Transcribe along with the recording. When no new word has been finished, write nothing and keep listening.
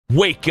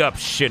Wake up,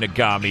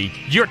 Shinigami.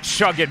 You're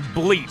chugging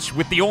bleach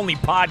with the only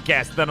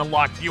podcast that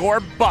unlocked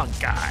your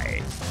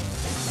bunkai.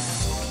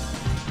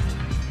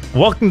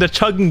 Welcome to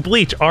Chugging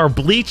Bleach, our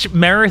Bleach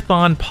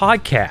Marathon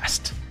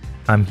podcast.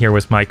 I'm here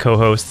with my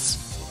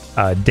co-hosts,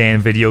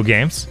 Dan Video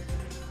Games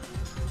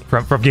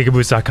from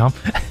GigaBoots.com.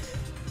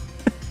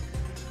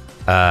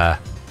 I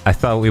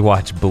thought we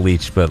watched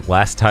Bleach, but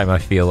last time I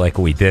feel like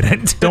we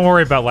didn't. Don't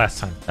worry about last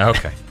time.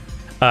 Okay.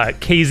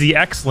 KZ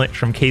Excellent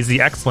from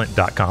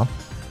KZExcellent.com.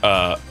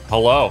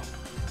 Hello.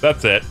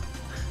 That's it.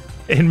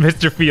 And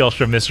Mr. Feels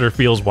from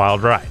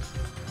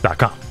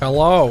MrFeelsWildRide.com.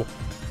 Hello.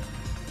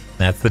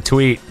 That's the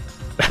tweet.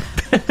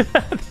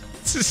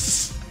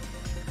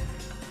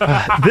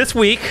 This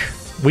week,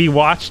 we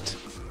watched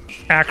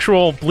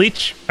actual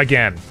Bleach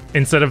again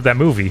instead of that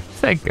movie.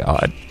 Thank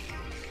God.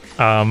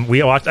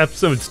 We watched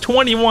episodes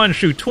 21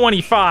 through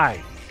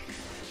 25.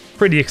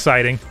 Pretty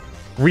exciting.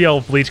 Real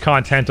Bleach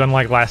content,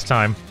 unlike last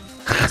time.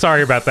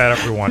 Sorry about that,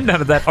 everyone.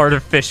 None of that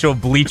artificial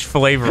bleach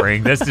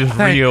flavoring. This is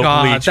Thank real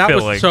God, bleach that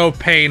filling. was so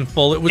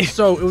painful. It was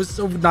so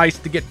nice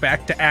to get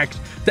back to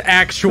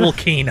actual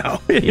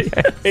Kino.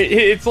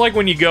 It's like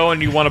when you go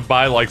and you want to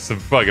buy like some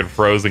fucking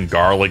frozen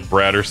garlic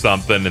bread or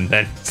something, and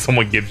then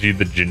someone gives you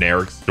the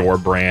generic store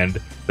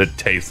brand that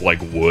tastes like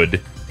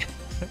wood.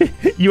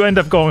 You end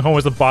up going home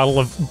with a bottle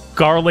of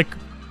garlic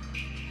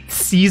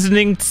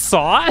seasoning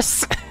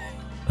sauce?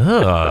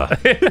 Ugh.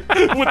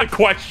 With a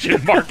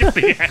question mark at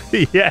the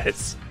end.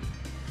 Yes.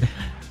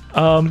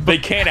 They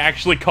can't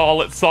actually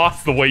call it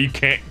sauce the way you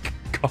can't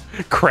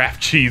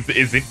Kraft cheese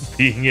isn't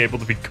being able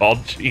to be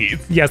called cheese.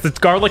 Yes, it's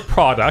garlic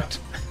product.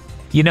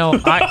 You know,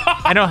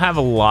 I don't have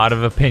a lot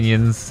of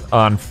opinions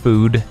on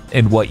food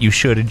and what you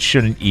should and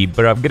shouldn't eat,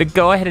 but I'm going to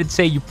go ahead and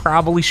say you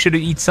probably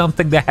shouldn't eat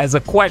something that has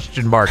a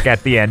question mark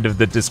at the end of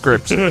the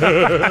description.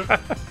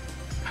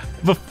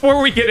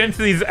 Before we get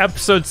into these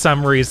episode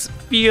summaries,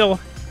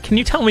 can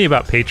you tell me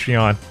about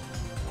Patreon?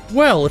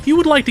 Well, if you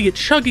would like to get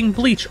Chugging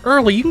Bleach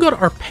early, you can go to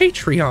our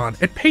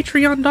Patreon at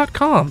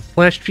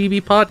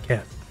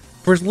patreon.com/gbpodcast.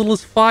 For as little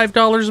as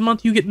 $5 a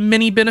month, you get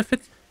many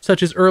benefits,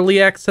 such as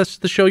early access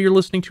to the show you're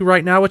listening to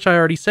right now, which I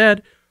already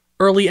said,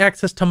 early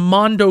access to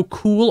Mondo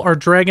Cool, our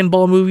Dragon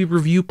Ball movie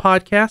review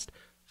podcast,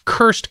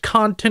 Cursed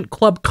Content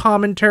Club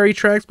commentary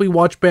tracks. We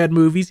watch bad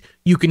movies.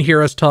 You can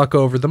hear us talk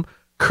over them.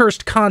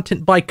 Cursed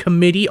Content by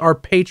Committee, our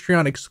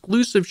Patreon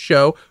exclusive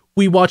show.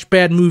 We watch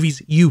bad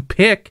movies you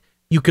pick.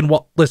 You can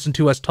listen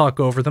to us talk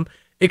over them.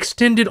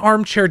 Extended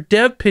armchair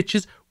dev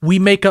pitches. We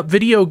make up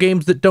video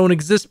games that don't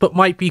exist but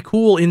might be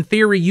cool. In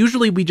theory,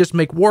 usually we just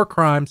make war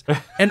crimes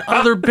and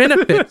other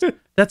benefits.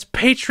 That's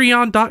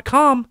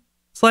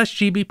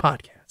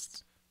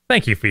patreon.com/gbpodcasts.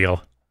 Thank you,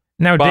 Phil.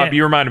 Now, Bob, Dan,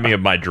 you reminded me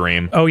of my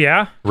dream. Oh,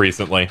 yeah?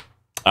 Recently.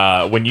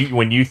 When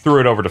you threw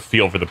it over to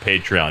Phil for the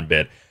Patreon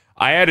bit,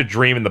 I had a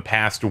dream in the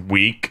past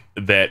week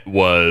that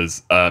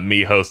was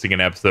me hosting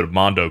an episode of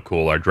Mondo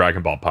Cool, our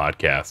Dragon Ball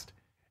podcast,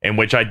 in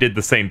which I did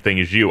the same thing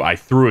as you. I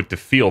threw it to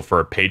Phil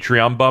for a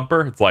Patreon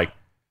bumper. It's like,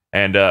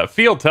 and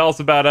Phil, tell us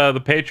about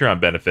the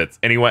Patreon benefits.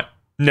 And he went,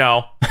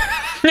 no.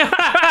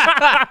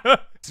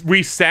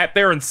 We sat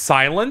there in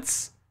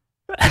silence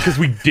because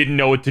we didn't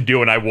know what to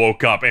do, and I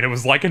woke up, and it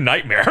was like a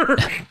nightmare.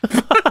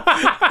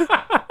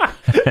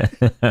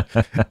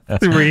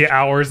 3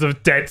 hours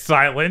of dead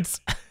silence.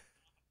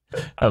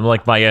 I'm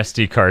like, my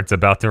SD card's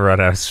about to run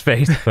out of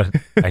space, but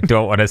I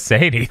don't want to say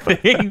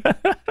anything.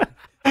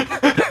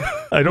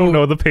 I don't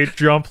know the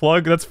Patreon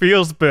plug. That's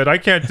Feels bit. I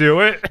can't do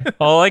it.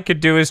 All I could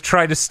do is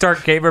try to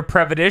start Gamer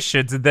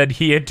Premonitions, and then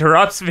he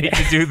interrupts me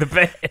to do the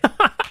bit.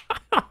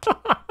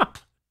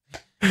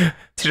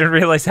 Didn't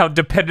realize how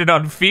dependent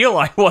on Feel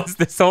I was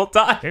this whole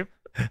time.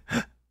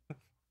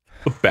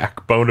 The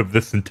backbone of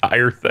this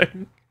entire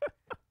thing.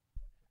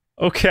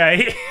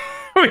 Okay.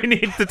 We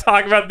need to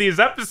talk about these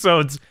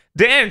episodes.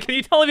 Dan, can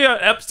you tell me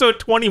about episode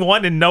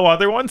 21 and no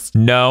other ones?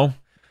 No.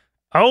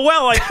 Oh,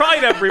 well, I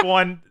tried,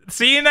 everyone.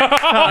 See you next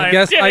time.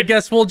 I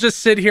guess we'll just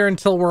sit here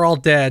until we're all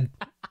dead.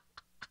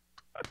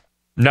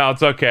 No,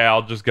 it's okay.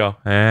 I'll just go.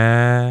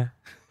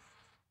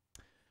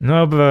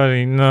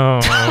 Nobody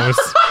knows. I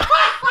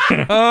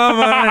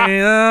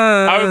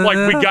was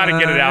like, we gotta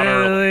get it out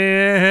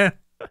early.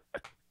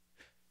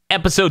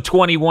 Episode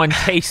 21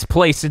 takes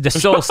place in the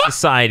Soul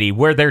Society,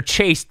 where they're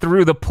chased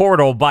through the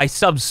portal by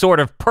some sort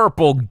of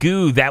purple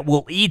goo that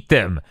will eat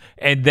them.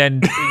 And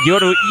then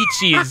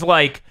Yoruichi is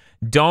like,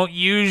 don't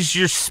use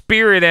your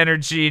spirit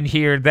energy in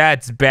here.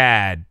 That's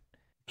bad.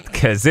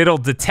 Because it'll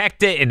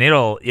detect it and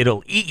it'll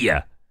eat you.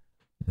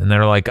 And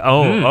they're like,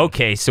 oh,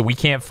 okay, so we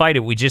can't fight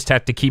it. We just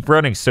have to keep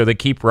running. So they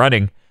keep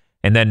running.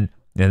 And then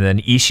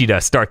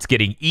Ishida starts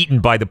getting eaten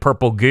by the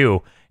purple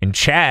goo. And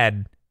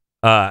Chad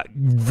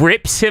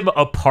rips him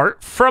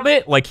apart from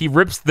it. Like, he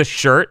rips the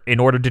shirt in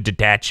order to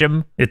detach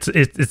him. It's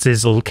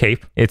his little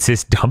cape. It's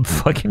his dumb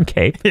fucking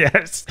cape.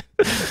 Yes.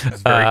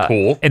 It's very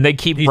cool. And they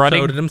keep He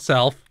running. sewed it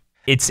himself.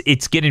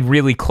 It's getting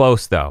really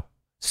close, though.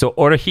 So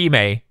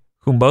Orihime,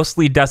 who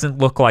mostly doesn't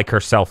look like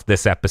herself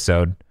this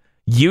episode,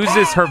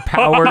 uses her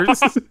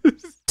powers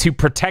to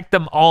protect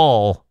them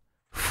all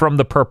from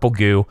the purple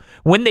goo.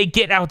 When they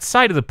get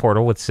outside of the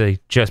portal, let's say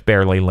just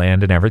barely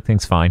land and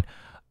everything's fine,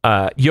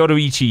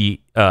 Yoruichi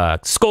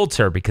scolds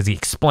her because he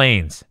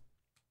explains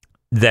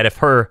that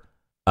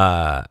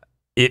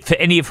if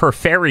any of her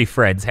fairy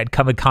friends had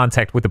come in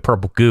contact with the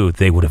purple goo,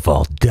 they would have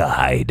all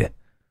died.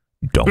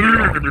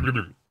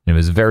 It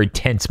was a very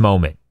tense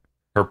moment.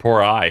 Her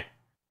poor eye.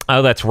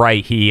 Oh, that's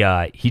right. He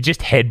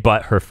just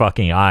headbutt her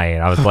fucking eye,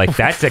 and I was like,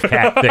 that's a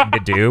cat thing to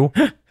do.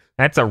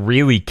 That's a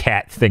really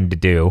cat thing to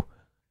do.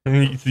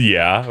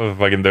 Yeah,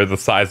 fucking, they're the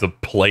size of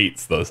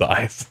plates, those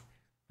eyes.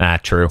 Ah,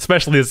 true.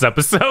 Especially this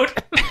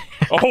episode.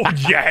 Oh,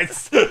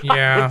 yes.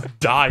 Yeah.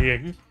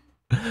 Dying.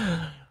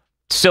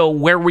 So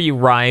where we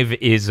arrive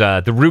is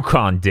the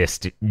Rukon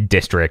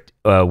district,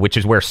 which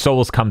is where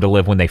souls come to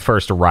live when they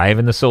first arrive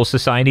in the Soul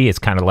Society. It's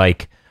kind of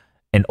like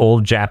an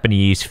old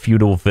Japanese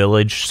feudal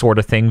village sort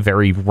of thing,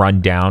 very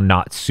run down,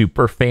 not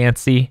super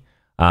fancy.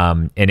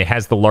 And it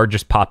has the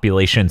largest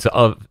population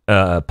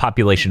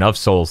of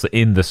souls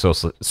in the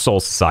Soul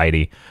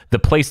Society. The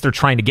place they're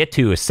trying to get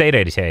to is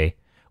Seirete,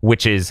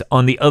 which is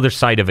on the other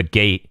side of a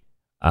gate,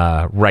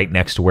 right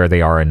next to where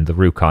they are in the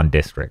Rukon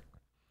district.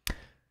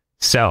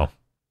 So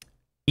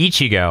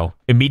Ichigo,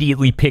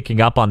 immediately picking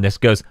up on this,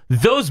 goes,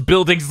 "Those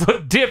buildings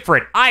look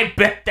different. I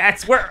bet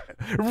that's where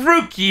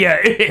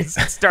Rukia is."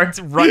 And starts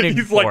running.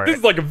 He's for like, it. this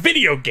is like a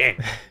video game.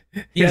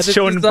 Yeah, His this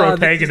shonen is,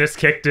 protagonist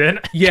kicked in.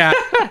 Yeah,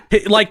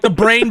 like the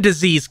brain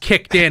disease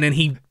kicked in and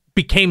he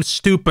became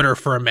stupider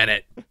for a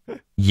minute.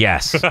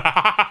 Yes.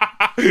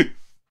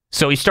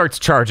 So he starts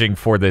charging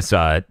for this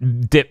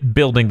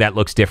building that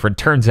looks different.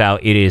 Turns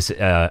out it is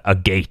a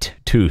gate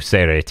to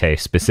Seirete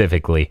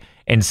specifically,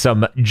 and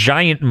some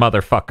giant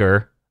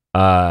motherfucker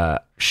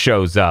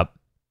shows up.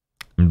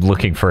 I'm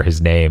looking for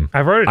his name.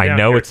 I wrote it down. I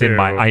know here, it's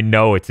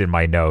too. in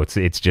my notes.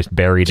 It's just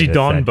buried in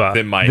Jidonba.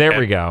 In my There head.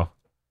 we go.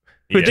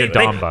 But Yeah,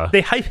 Jidonba. they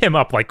hype him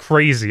up like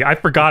crazy. I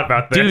forgot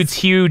about this. Dude's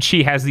huge.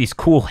 He has these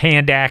cool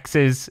hand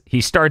axes.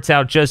 He starts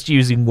out just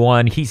using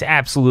one. He's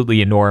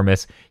absolutely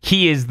enormous.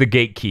 He is the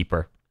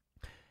gatekeeper.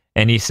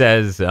 And he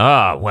says,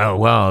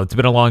 well, it's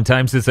been a long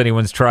time since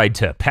anyone's tried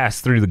to pass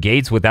through the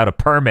gates without a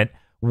permit.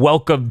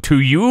 Welcome to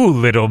you,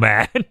 little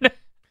man.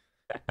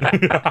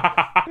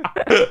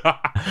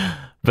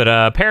 But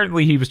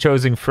apparently he was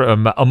chosen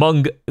from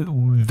among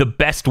the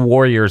best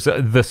warriors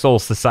the Soul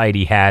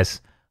Society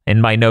has. In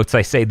my notes,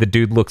 I say the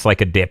dude looks like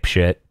a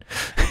dipshit.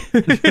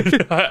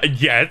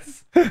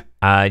 Yes.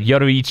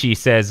 Yoruichi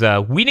says,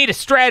 we need a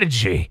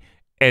strategy.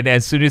 And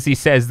as soon as he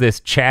says this,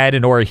 Chad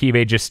and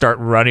Orihime just start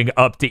running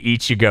up to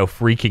Ichigo,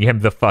 freaking him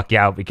the fuck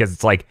out because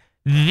it's like,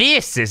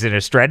 this isn't a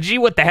strategy.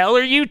 What the hell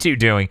are you two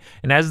doing?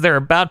 And as they're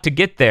about to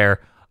get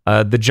there,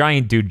 the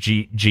giant dude,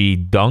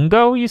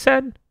 Jidongo, you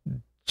said?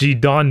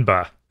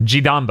 Jidonba.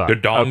 Jidonba.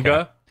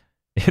 Dodonga.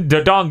 Okay.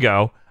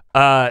 Dodongo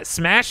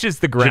smashes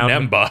the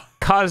ground, Janemba.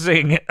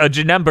 causing a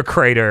Janemba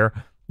crater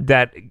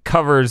that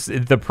covers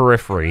the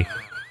periphery.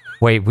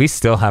 Wait, we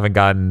still haven't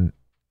gotten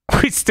to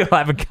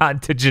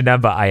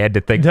Janemba. I had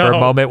to think for a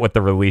moment what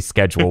the release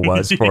schedule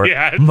was for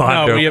Yes.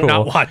 Mondo No, we have Cool.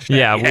 not watched that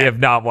Yeah, yet. we have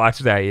not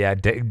watched that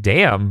yet.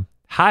 Damn.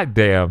 Hot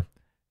damn.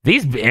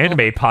 These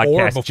anime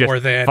podcasts before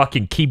just then.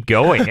 fucking keep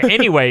going.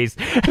 Anyways.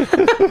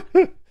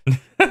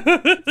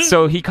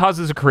 So he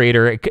causes a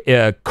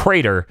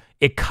crater.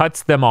 It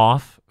cuts them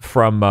off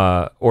from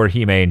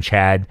Orihime and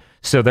Chad.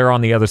 So they're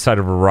on the other side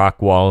of a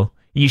rock wall.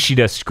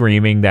 Ishida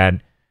screaming that,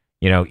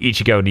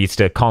 Ichigo needs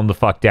to calm the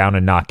fuck down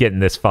and not get in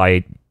this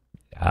fight.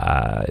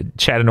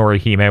 Chad and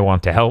Orihime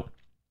want to help.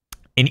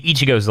 And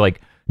Ichigo's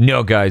like,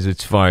 no, guys,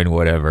 it's fine,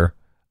 whatever.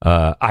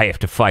 I have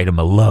to fight him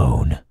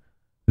alone.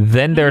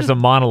 Then there's a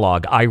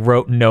monologue. I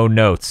wrote no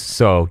notes,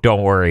 so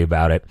don't worry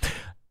about it.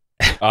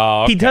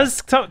 He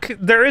does talk.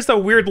 There is a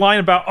weird line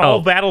about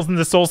all battles in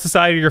the Soul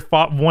Society are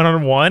fought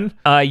one-on-one.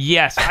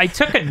 Yes, I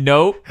took a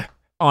note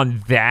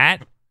on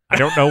that. I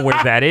don't know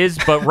where that is,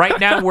 but right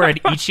now we're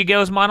at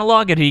Ichigo's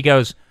monologue, and he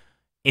goes,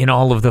 in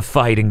all of the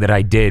fighting that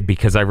I did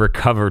because I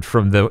recovered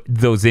from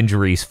those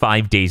injuries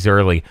 5 days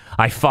early,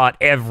 I fought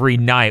every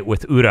night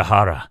with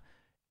Urahara.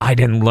 I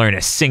didn't learn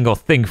a single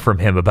thing from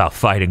him about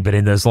fighting, but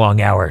in those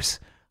long hours,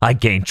 I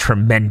gained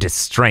tremendous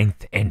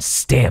strength and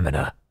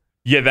stamina.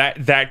 Yeah,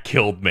 that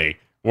killed me.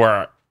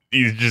 Where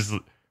he's just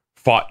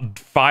fought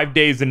 5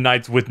 days and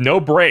nights with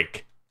no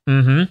break.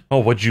 Mm-hmm. Oh,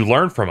 what'd you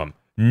learn from him?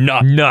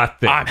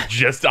 Nothing. I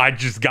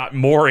just got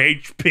more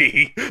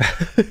HP.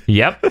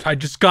 Yep. I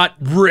just got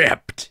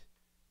ripped.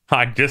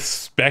 I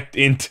just specced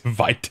into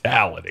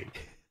vitality.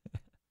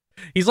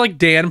 He's like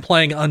Dan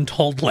playing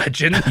Untold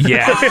Legend.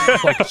 Yeah.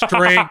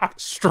 Like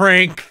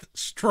strength.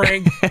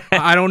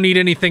 I don't need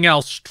anything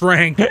else.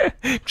 Strength.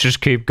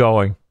 Just keep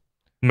going.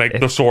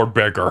 Make the sword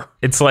bigger.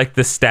 It's like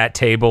the stat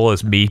table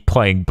is me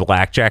playing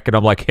blackjack, and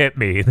I'm like, hit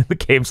me. And the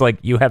game's like,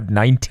 you have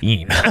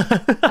 19.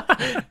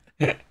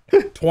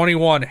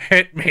 21.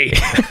 Hit me.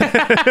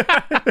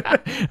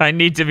 I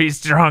need to be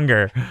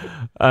stronger.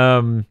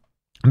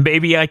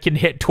 Maybe I can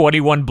hit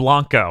 21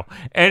 Blanco.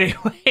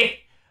 Anyway,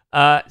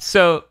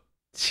 so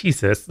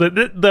Jesus.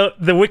 The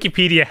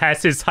Wikipedia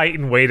has his height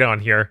and weight on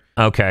here.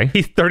 Okay.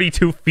 He's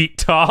 32 feet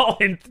tall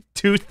and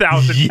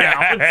 2,000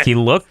 pounds. He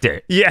looked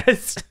it.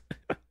 Yes.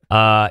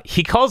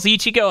 He calls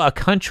Ichigo a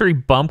country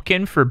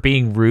bumpkin for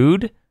being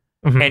rude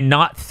and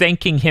not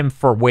thanking him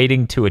for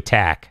waiting to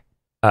attack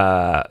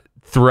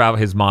throughout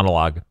his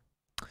monologue.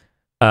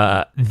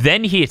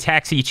 Then he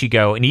attacks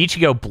Ichigo, and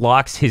Ichigo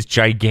blocks his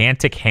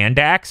gigantic hand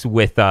axe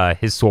with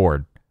his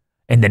sword.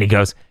 And then he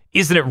goes,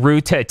 "Isn't it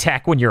rude to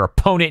attack when your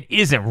opponent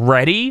isn't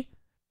ready?"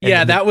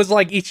 Yeah, that was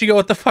like, Ichigo,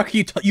 what the fuck are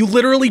you you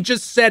literally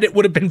just said it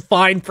would have been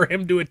fine for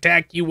him to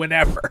attack you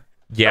whenever.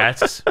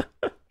 Yes.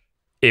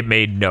 It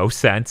made no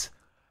sense.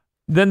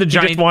 Then the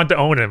giant just wanted to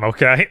own him,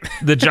 okay?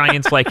 The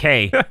giant's like,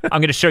 "Hey, I'm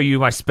going to show you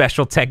my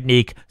special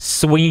technique,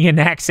 swinging an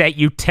axe at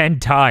you 10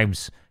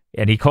 times.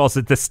 And he calls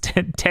it the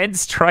 10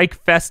 strike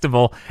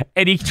festival.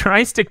 And he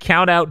tries to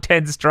count out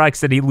 10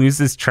 strikes and he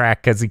loses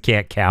track because he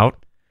can't count.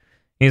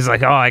 He's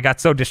like, "Oh, I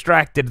got so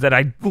distracted that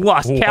I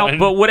lost count,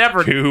 but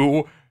whatever."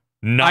 2,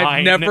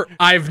 9.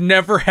 I've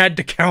never had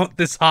to count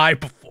this high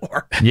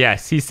before.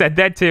 Yes, he said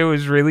that too. It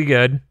was really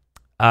good.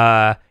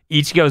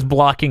 Ichigo's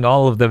blocking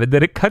all of them. And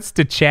then it cuts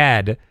to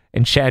Chad.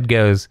 And Chad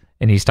goes,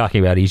 and he's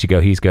talking about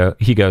Ichigo.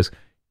 He goes,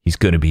 "He's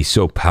going to be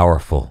so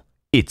powerful.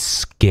 It's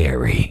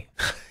scary."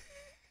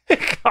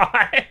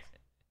 God.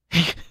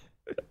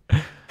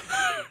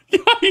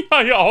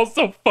 I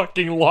also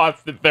fucking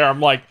lost it there. I'm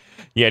like,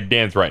 yeah,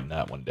 Dan's writing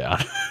that one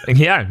down.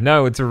 Yeah,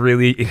 no, it's a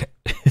really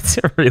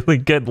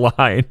good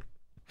line.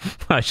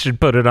 I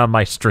should put it on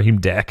my stream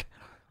deck.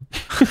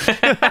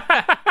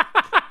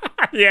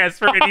 Yes,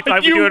 for any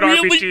time we do an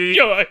RPG.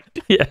 Should.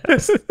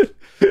 Yes.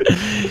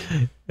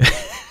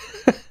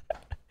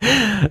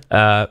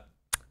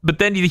 But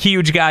then the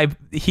huge guy,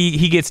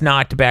 he gets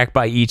knocked back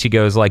by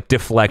Ichigo's like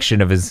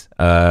deflection of his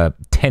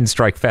 10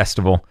 strike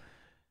festival.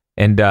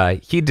 And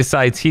he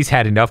decides he's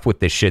had enough with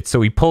this shit. So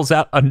he pulls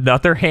out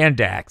another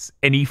hand axe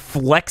and he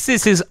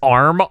flexes his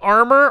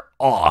armor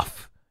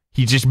off.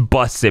 He just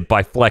busts it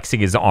by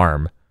flexing his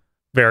arm.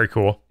 Very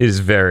cool. It is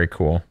very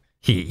cool.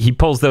 He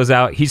pulls those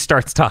out. He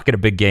starts talking a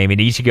big game and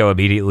Ichigo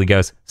immediately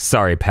goes,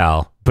 "Sorry,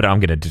 pal, but I'm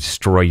going to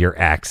destroy your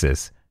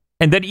axes."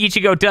 And then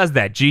Ichigo does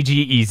that. GG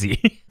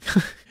easy.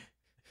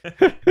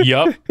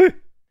 Yup.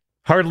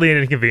 Hardly an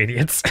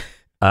inconvenience.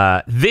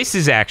 This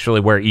is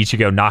actually where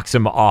Ichigo knocks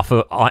him off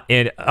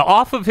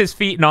of his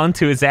feet and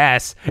onto his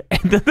ass.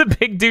 And then the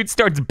big dude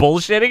starts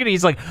bullshitting and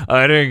he's like,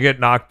 "I didn't get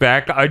knocked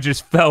back. I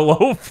just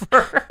fell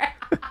over."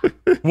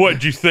 What,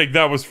 did you think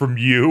that was from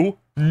you?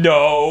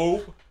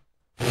 No.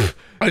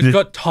 I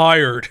got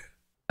tired.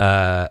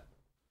 I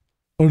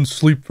didn't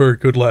sleep very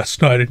good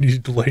last night. I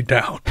needed to lay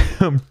down.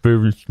 I'm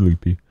very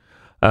sleepy.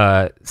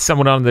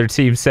 Someone on their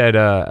team said,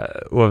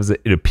 what was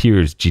it? "It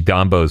appears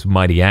Jidambo's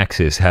mighty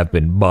axes have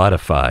been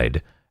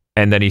modified."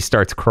 And then he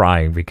starts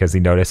crying because he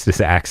noticed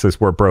his axes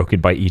were broken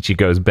by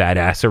Ichigo's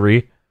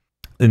badassery.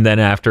 And then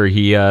after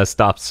he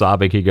stops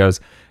sobbing, he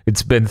goes,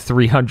 "It's been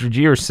 300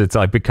 years since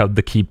I become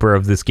the keeper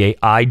of this gate.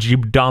 I,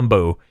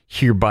 Jidambo,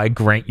 hereby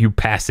grant you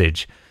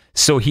passage."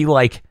 So he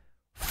like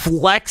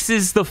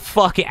flexes the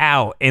fuck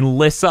out and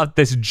lifts up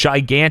this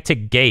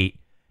gigantic gate.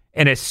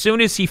 And as soon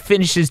as he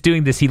finishes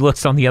doing this, he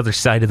looks on the other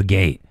side of the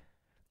gate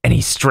and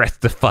he's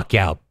stressed the fuck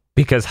out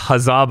because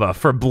Hazama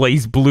for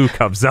Blaze Blue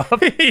comes up.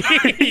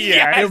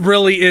 Yeah, it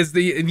really is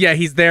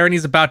he's there and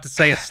he's about to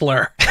say a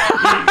slur.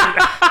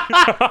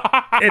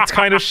 It's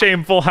kind of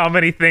shameful how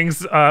many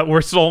things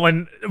were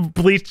stolen,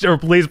 Bleach or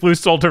Blaze Blue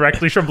stole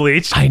directly from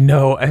Bleach. I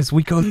know. As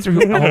we go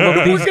through all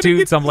of these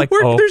dudes, I'm like,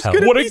 oh, hell.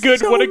 What a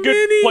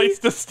good place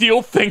to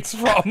steal things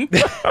from.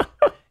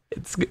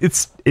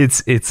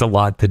 It's a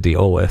lot to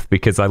deal with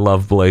because I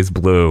love Blaze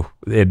Blue,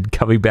 and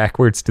coming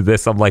backwards to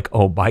this, I'm like,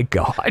 oh my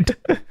god.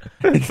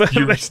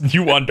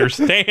 you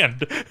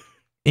understand.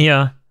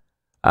 Yeah.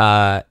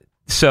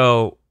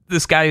 So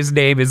this guy's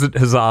name isn't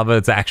Hazama,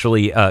 it's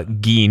actually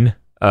Gin,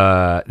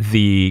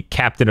 the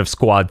captain of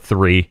Squad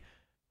 3.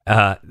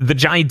 The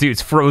giant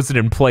dude's frozen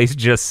in place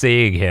just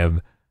seeing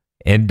him.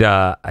 And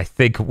I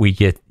think we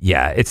get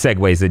it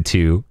segues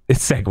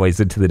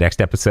into the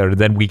next episode, and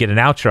then we get an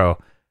outro.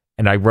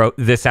 And I wrote,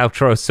 "This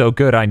outro is so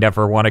good, I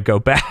never want to go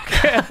back."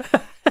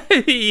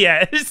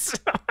 Yes.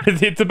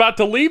 It's about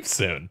to leave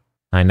soon.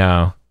 I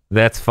know.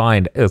 That's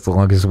fine, as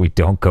long as we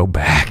don't go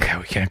back. Yeah,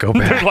 we can't go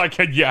back. They're like,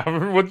 yeah,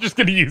 we're just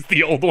going to use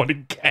the old one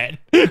again.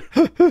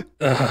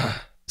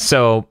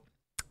 So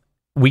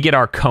we get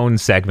our cone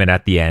segment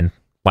at the end,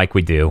 like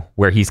we do,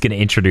 where he's going to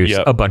introduce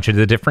a bunch of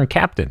the different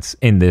captains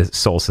in the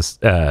Soul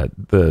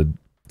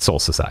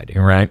Society,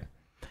 right?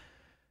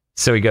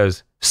 So he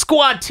goes,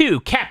 "Squad 2,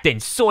 Captain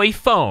Soy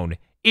Phone.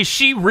 Is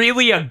she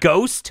really a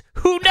ghost?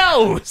 Who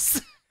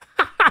knows?"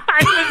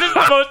 This is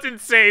the most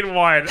insane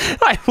one.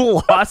 I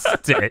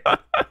lost it.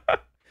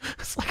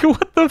 It's like,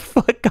 what the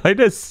fuck kind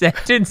of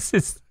sentence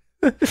is...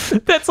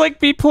 That's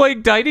like me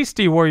playing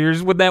Dynasty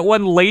Warriors when that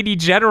one lady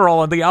general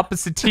on the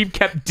opposite team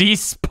kept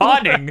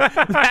despawning.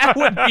 That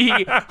would be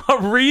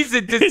a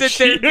reason to sit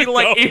there and be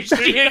like, is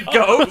she a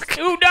ghost?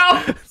 Who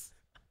knows?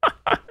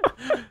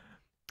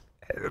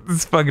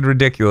 It's fucking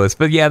ridiculous.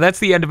 But yeah, that's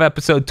the end of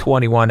episode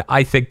 21.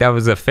 I think that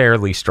was a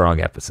fairly strong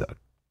episode.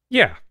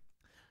 Yeah.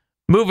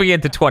 Moving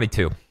into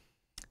 22.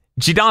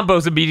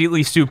 Jidanbo's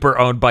immediately super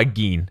owned by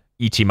Gin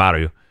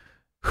Ichimaru,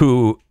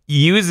 who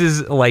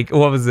uses, like,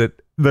 what was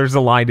it? There's a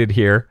line in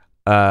here.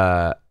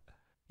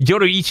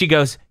 Yoruichi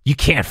goes, "You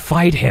can't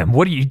fight him.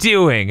 What are you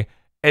doing?"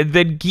 And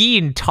then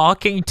Gin,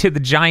 talking to the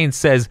giant,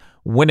 says,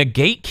 "When a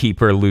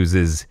gatekeeper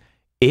loses,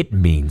 it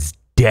means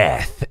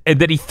death." And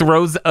then he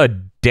throws a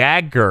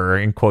dagger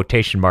in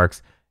quotation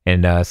marks.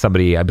 And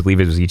somebody, I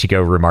believe it was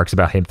Ichigo, remarks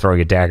about him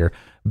throwing a dagger.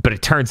 But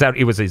it turns out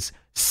it was his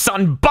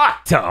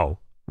Sanbato,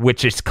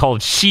 which is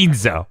called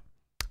Shinzo.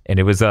 And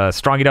it was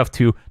strong enough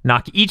to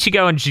knock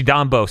Ichigo and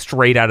Jidanbo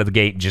straight out of the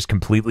gate and just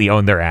completely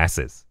own their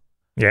asses.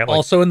 Yeah. Like,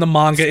 Also in the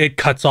manga, it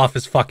cuts off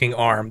his fucking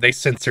arm. They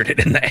censored it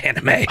in the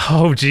anime.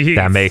 oh, geez.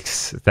 That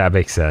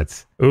makes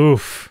sense.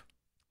 Oof.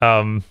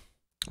 But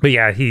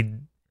yeah,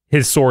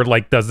 his sword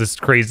like does this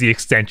crazy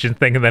extension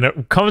thing, and then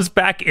it comes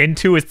back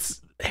into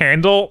its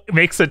handle. It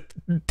makes a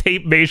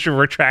tape measure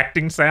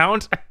retracting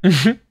sound.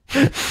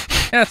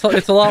 Yeah,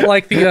 it's a lot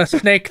like the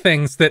snake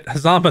things that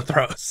Hazama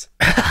throws.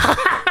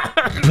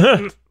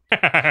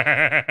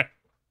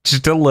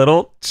 Just a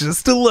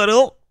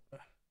little.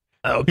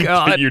 Oh,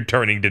 God. You're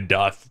turning to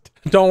dust.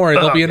 Don't worry,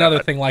 there'll be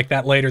another thing like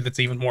that later that's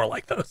even more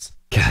like those.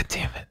 God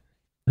damn it.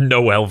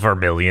 Noel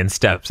Vermilion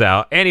steps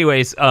out.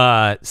 Anyways,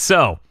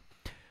 so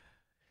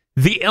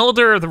the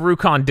elder of the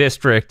Rukon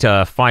district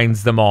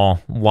finds them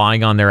all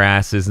lying on their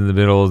asses in the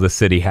middle of the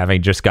city,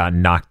 having just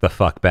gotten knocked the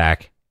fuck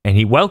back. And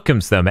he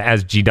welcomes them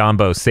as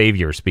Jidanbo's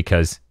saviors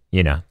because,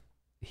 you know,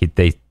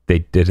 they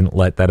didn't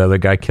let that other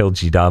guy kill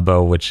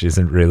Jidanbo, which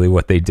isn't really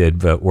what they did,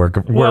 but we're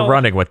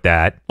running with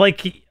that.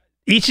 Like,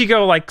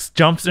 Ichigo like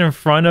jumps in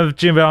front of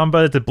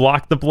Jidanbo to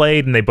block the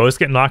blade, and they both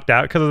get knocked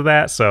out because of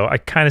that. So I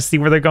kind of see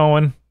where they're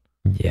going.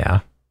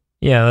 Yeah,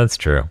 that's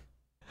true.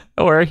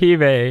 Or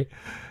Hime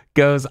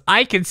goes,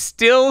 "I can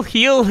still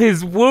heal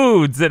his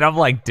wounds," and I'm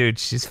like, dude,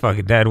 she's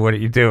fucking dead. What are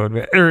you doing,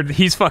 man? Or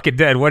he's fucking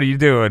dead. What are you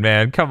doing,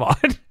 man? Come on.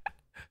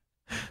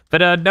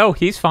 But no,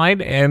 he's fine,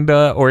 and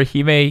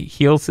Orihime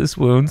heals his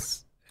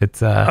wounds.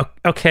 It's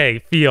okay.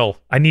 Feel.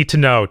 I need to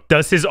know.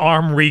 Does his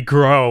arm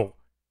regrow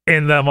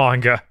in the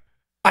manga?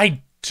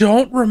 I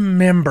don't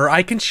remember.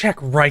 I can check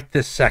right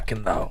this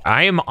second, though.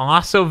 I am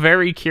also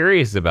very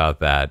curious about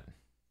that.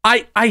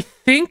 I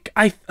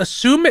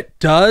assume it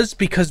does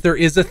because there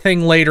is a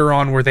thing later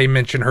on where they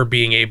mention her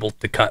being able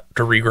to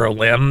regrow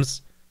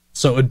limbs.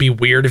 So it would be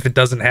weird if it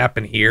doesn't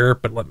happen here,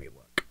 but let me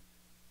look.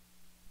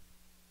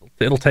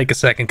 It'll take a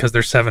second because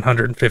there's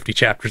 750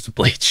 chapters of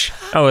Bleach.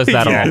 Oh, is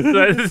that all?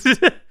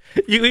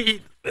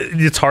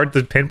 It's hard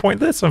to pinpoint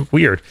this. I'm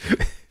weird.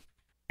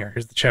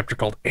 Here's the chapter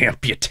called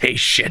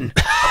Amputation.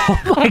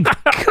 Oh my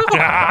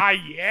God.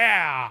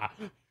 Yeah.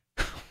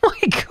 Oh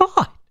my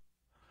God.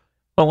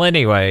 Well,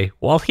 anyway,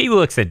 while he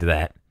looks into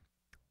that,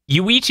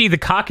 Yuichi the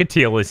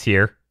cockatiel is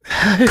here.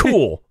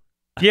 Cool.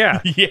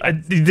 Yeah. I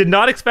did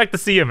not expect to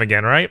see him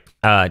again, right?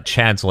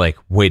 Chad's like,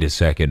 "Wait a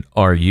second,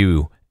 are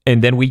you?"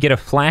 And then we get a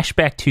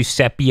flashback to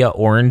sepia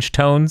orange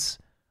tones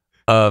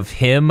of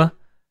him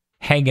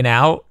hanging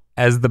out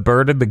as the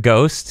bird and the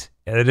ghost.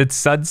 And it's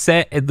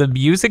sunset, and the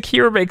music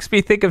here makes me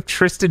think of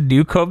Tristan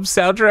Newcomb's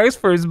soundtracks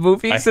for his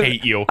movies. I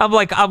hate you. I'm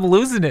like, I'm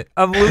losing it.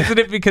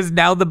 Because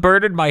now the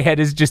bird in my head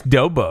is just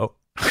Dobo.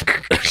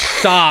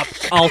 Stop.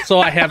 Also,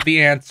 I have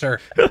the answer.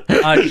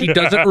 She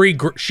doesn't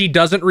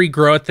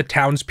regrow it. The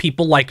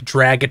townspeople like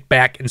drag it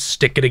back and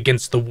stick it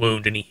against the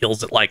wound, and he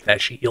heals it like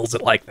that. She heals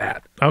it like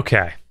that.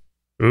 Okay.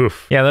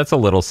 Oof. Yeah, that's a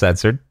little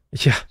censored.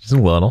 Yeah. Just a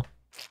little.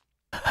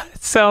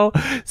 So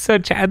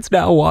Chad's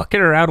now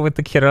walking around with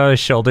the kid on his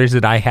shoulders,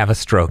 and I have a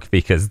stroke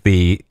because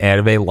the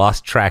anime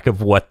lost track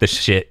of what the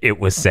shit it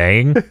was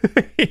saying.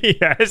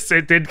 Yes,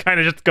 it did kind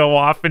of just go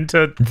off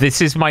into...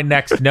 This is my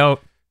next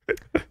note.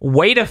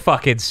 Wait a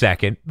fucking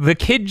second. The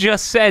kid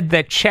just said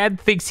that Chad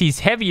thinks he's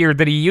heavier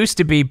than he used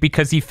to be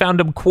because he found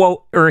him,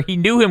 quote, or he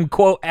knew him,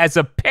 quote, as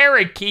a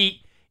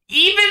parakeet,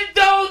 even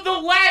though the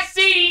last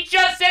scene he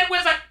just said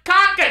was a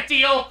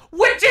cockatiel,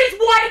 which is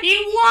what he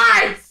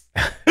was.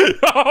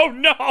 Oh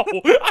no!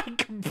 I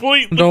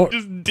completely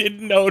just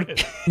didn't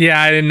notice. Yeah,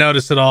 I didn't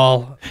notice at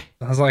all.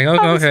 I was like,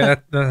 okay,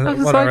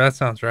 whatever, that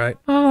sounds right.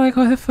 I'm like,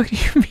 what the fuck do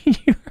you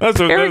mean?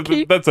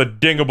 That's a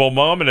dingable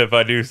moment if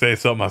I do say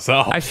so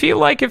myself. I feel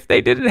like if they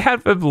didn't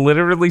have him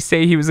literally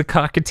say he was a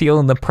cockatiel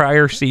in the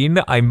prior scene,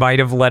 I might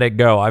have let it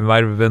go. I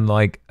might have been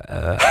like,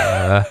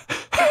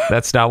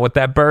 that's not what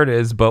that bird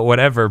is, but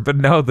whatever. But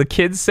no, the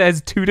kid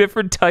says two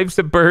different types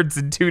of birds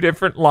in two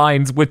different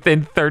lines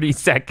within 30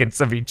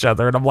 seconds of each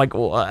other. And I'm like,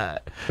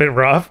 what? Bit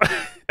rough.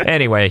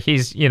 Anyway,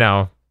 he's,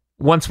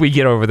 once we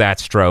get over that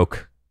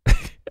stroke,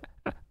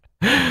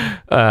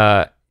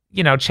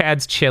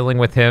 Chad's chilling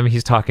with him.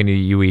 He's talking to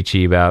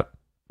Yuichi about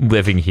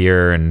living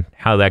here and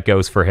how that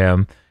goes for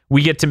him.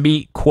 We get to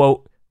meet,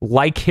 quote,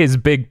 like his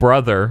big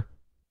brother,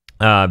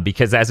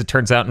 because as it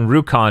turns out in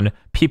Rukon,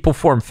 people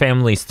form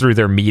families through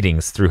their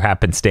meetings, through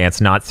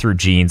happenstance, not through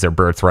genes or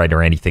birthright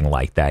or anything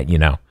like that,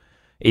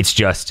 It's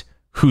just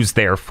who's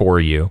there for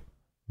you.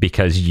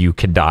 because you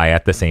can die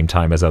at the same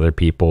time as other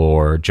people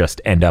or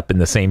just end up in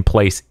the same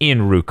place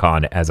in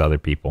Rukon as other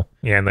people.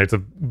 Yeah, and there's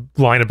a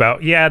line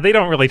about, yeah, they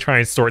don't really try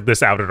and sort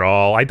this out at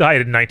all. I died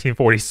in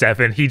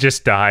 1947. He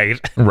just died.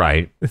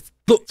 Right.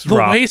 The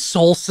way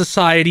Soul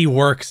Society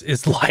works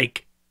is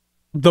like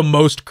the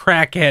most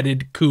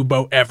crackheaded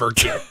Kubo ever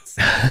gets.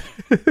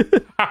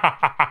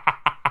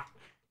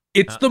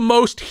 It's the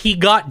most he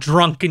got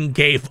drunk and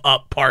gave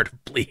up part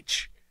of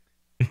Bleach.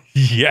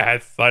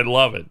 Yes, I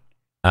love it.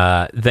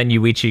 Then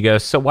Yuichi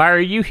goes, so why are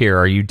you here?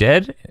 Are you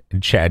dead?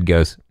 And Chad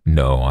goes,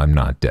 no, I'm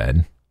not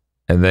dead.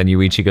 And then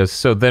Yuichi goes,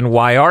 so then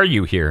why are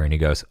you here? And he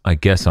goes, I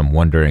guess I'm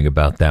wondering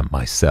about that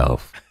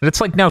myself. And it's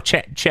like, no,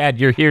 Chad,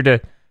 you're here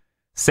to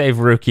save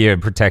Rukia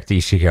and protect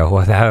Ichigo.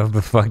 Well, how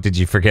the fuck did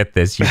you forget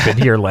this? You've been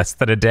here less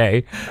than a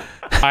day.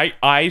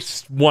 I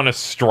want to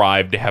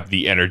strive to have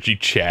the energy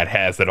Chad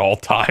has at all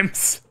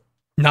times.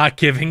 Not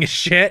giving a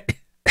shit.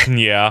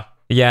 Yeah.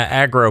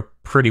 Yeah, aggro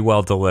pretty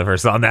well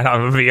delivers on that,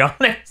 I'm gonna be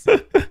honest.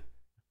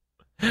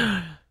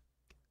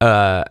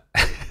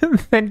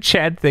 Then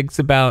Chad thinks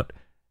about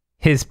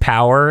his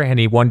power and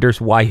he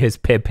wonders why his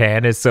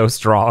Pipan is so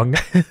strong.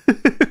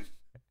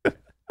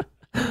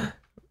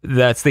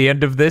 That's the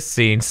end of this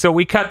scene. So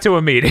we cut to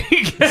a meeting.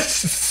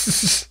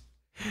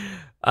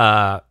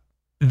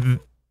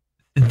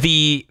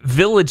 The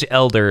village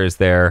elder is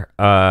there,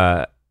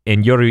 and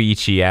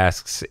Yoruichi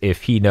asks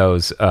if he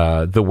knows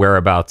the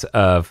whereabouts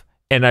of,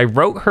 and I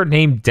wrote her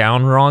name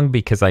down wrong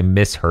because I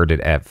misheard it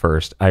at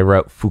first. I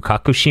wrote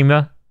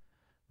Fukakushima,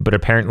 but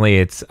apparently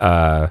it's,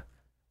 what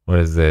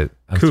is it?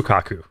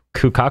 Kukaku.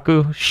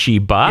 Kukaku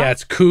Shiba? Yeah,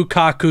 it's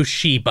Kukaku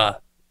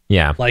Shiba.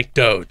 Yeah. Like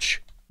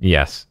Doge.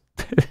 Yes.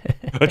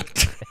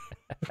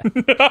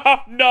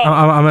 No.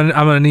 I'm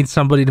gonna need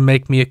somebody to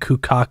make me a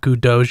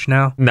Kukaku Doge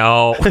now.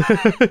 No.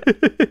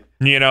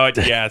 You know what?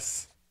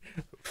 Yes.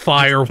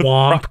 Fire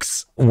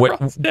wonks.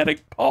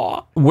 Prosthetic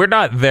paw. We're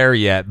not there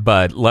yet,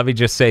 but let me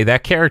just say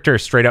that character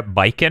is straight up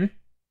biking.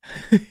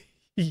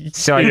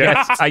 So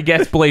I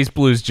guess Blaze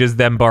Blue's just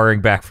them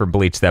borrowing back from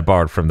Bleach that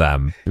borrowed from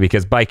them,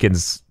 because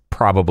Biken's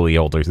probably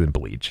older than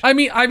Bleach. I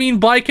mean,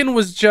 Biken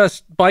was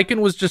just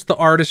the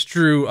artist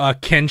drew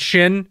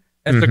Kenshin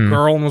as a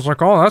girl and was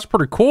like, oh, that's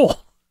pretty cool.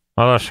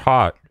 Oh, that's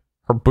hot.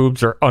 Her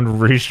boobs are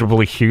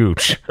unreasonably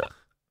huge.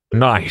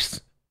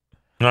 Nice.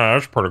 No,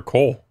 that's pretty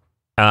cool.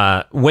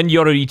 When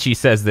Yoruichi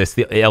says this,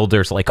 the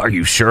elder's like, are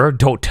you sure?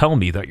 Don't tell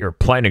me that you're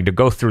planning to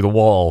go through the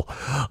wall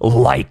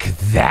like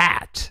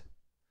that.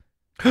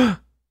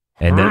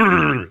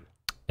 And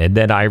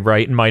then I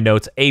write in my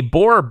notes, a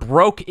boar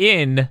broke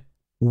in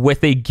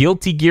with a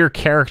Guilty Gear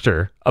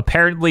character.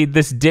 Apparently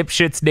this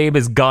dipshit's name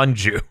is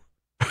Ganju.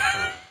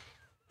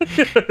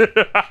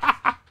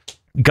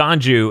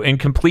 Ganju, in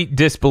complete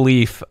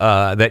disbelief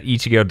that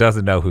Ichigo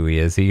doesn't know who he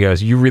is, he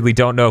goes, you really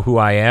don't know who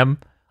I am?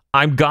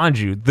 I'm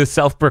Ganju, the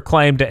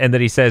self-proclaimed, and then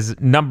he says,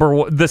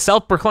 the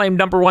self-proclaimed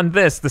number one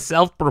this, the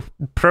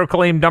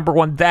self-proclaimed number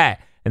one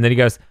that. And then he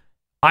goes,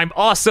 I'm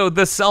also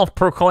the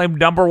self-proclaimed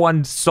number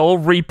one Soul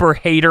Reaper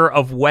hater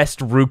of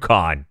West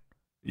Rukon.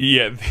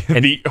 Yeah,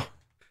 the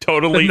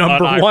totally the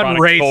number one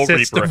unironic Soul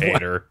racist Reaper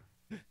hater.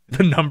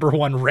 The number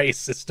one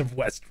racist of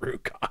West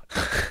Rukon.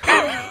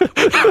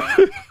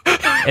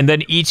 And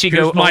then Ichigo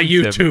Here's my owns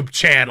YouTube him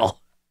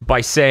channel by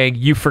saying,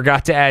 you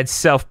forgot to add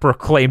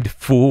self-proclaimed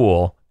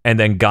fool. And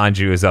then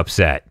Ganju is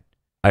upset.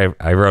 I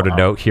wrote a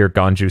note here,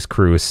 Ganju's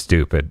crew is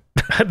stupid.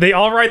 They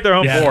all write their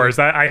own Yeah. boars.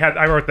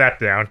 I wrote that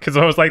down because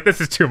I was like, this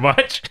is too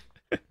much.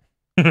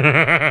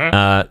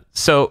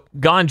 So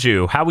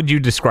Ganju, how would you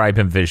describe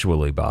him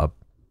visually, Bob?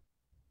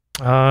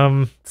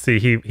 See,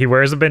 he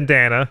wears a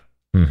bandana.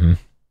 Mm-hmm.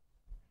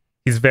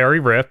 He's very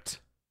ripped.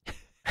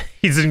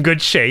 He's in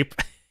good shape.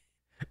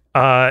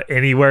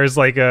 And he wears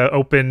like a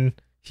open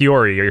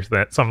Hiyori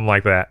or something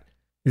like that.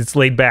 He's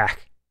laid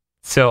back.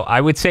 So I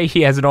would say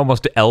he has an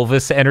almost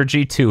Elvis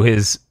energy to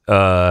his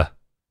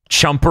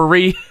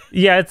chumpery.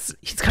 Yeah,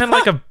 he's kind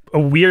of like a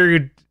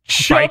weird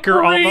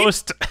biker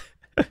almost.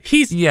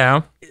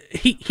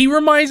 He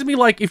reminds me,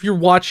 like, if you're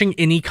watching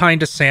any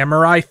kind of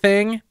samurai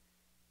thing,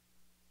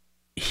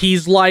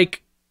 he's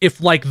like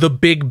if like the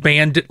big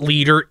bandit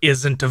leader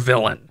isn't a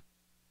villain.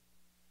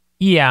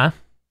 Yeah.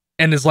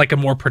 And is like a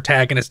more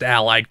protagonist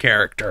allied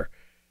character.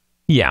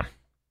 Yeah.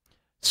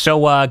 So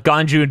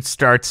Ganju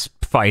starts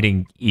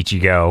fighting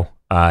Ichigo.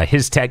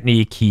 His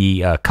technique,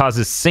 he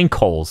causes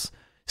sinkholes.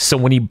 So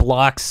when when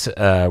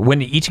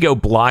Ichigo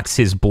blocks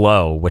his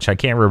blow, which I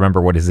can't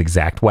remember what his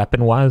exact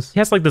weapon was. He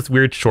has like this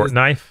weird short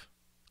knife,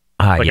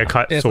 like a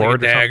cut It's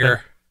sword, like a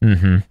dagger.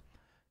 Mm-hmm.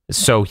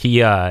 So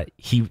he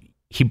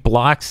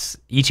blocks,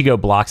 Ichigo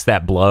blocks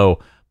that blow,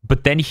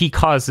 but then he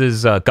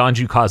causes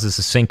Ganju causes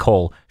a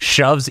sinkhole,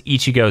 shoves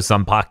Ichigo's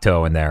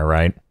Zanpakuto in there,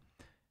 right?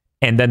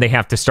 And then they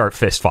have to start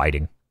fist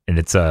fighting. And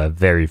it's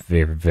very,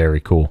 very, very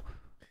cool.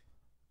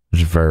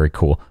 It's very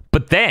cool.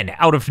 But then,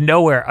 out of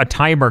nowhere, a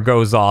timer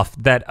goes off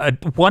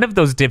that one of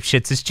those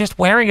dipshits is just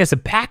wearing as a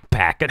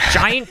backpack, a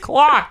giant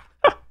clock.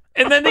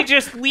 And then they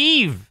just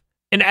leave.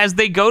 And as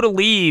they go to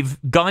leave,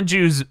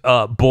 Ganju's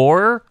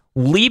boar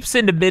leaps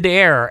into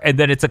midair, and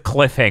then it's a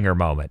cliffhanger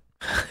moment.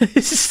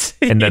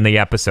 And then the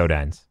episode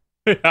ends.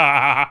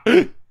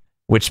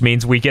 Which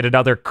means we get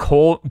another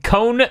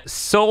Cone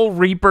Soul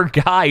Reaper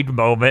guide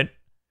moment.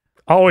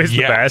 Always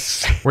the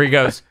best. Where he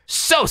goes,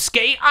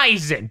 Sosuke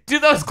Aizen, do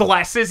those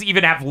glasses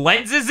even have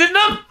lenses in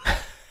them?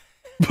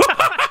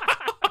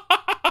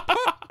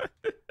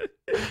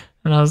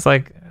 And I was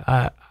like,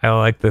 I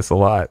like this a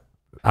lot.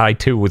 I,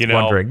 too, was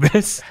wondering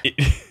this.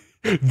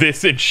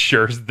 This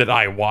ensures that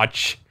I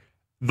watch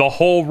the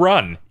whole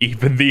run,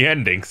 even the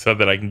ending, so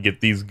that I can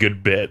get these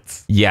good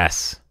bits.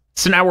 Yes.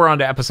 So now we're on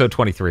to episode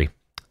 23.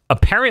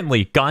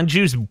 Apparently,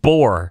 Ganju's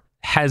boar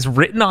has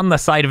written on the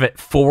side of it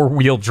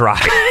 4-wheel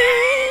drive.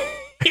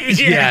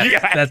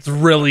 Yeah, that's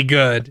really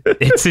good.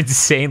 It's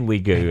insanely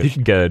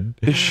good.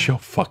 This show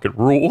fucking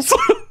rules.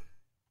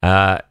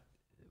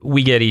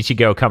 We get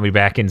Ichigo coming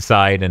back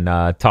inside and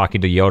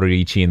talking to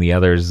Yoruichi and the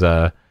others,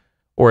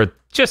 or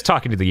just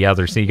talking to the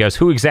others. And he goes,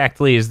 who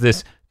exactly is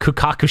this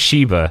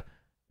Kukakushiba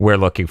we're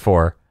looking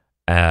for?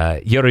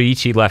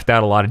 Yoruichi left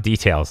out a lot of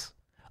details.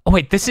 Oh,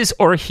 wait, this is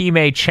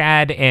Orihime,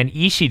 Chad, and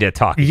Ishida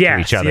talking to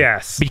each other.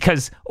 Yes.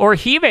 Because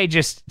Orihime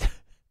just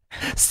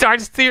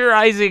starts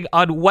theorizing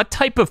on what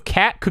type of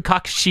cat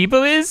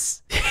Kukakushiba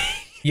is.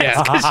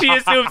 Yeah. Because she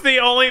assumes he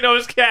only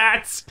knows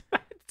cats.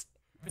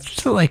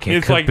 Like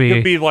it Could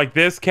be like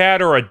this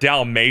cat or a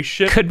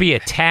Dalmatian. Could be a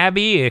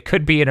tabby. It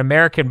could be an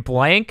American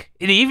blank.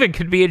 It even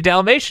could be a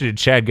Dalmatian. And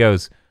Chad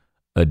goes,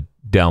 a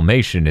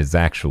Dalmatian is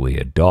actually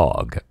a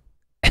dog.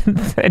 And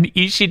then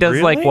Ishii does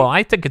Really? like, well,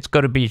 I think it's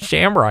going to be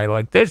samurai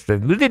like this.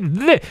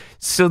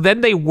 So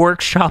then they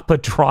workshop a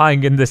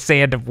drawing in the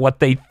sand of what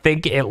they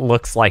think it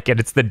looks like. And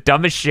it's the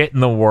dumbest shit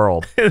in the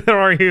world.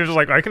 Or he was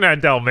like, I can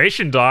add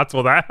Dalmatian dots.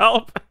 Will that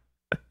help?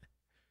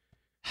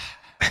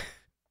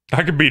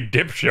 I could be a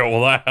dipshit.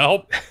 Will that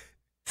help?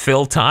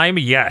 Fill time?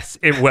 Yes,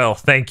 it will.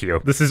 Thank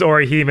you. This is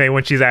Orihime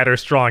when she's at her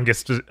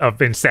strongest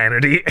of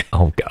insanity.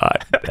 Oh,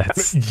 God.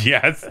 That's...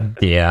 Yes.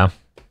 Yeah.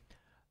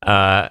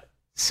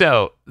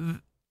 So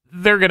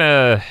they're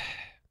gonna.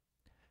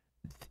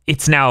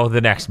 It's now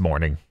the next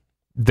morning.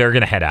 They're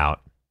gonna head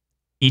out.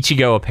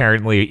 Ichigo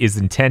apparently is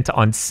intent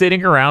on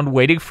sitting around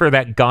waiting for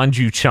that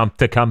Ganju chump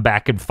to come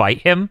back and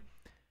fight him.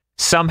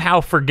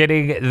 Somehow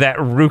forgetting that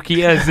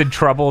Rukia is in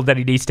trouble, that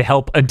he needs to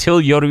help, until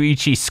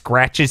Yoruichi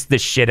scratches the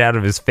shit out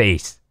of his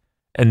face.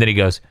 And then he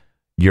goes,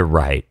 "You're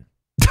right."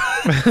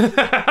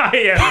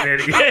 I am an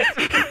idiot.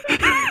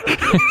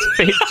 His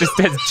face just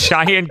has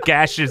giant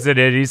gashes in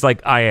it. He's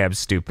like, I am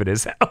stupid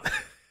as hell.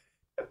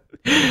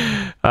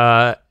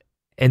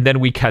 And then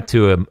we cut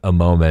to a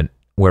moment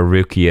where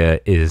Rukia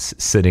is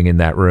sitting in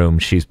that room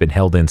she's been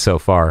held in so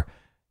far.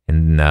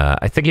 And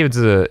I think is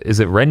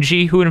it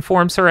Renji who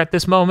informs her at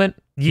this moment?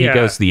 Yeah. He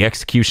goes, the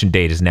execution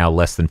date is now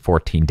less than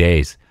 14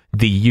 days.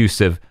 The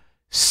use of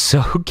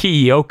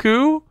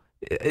Sokiyoku?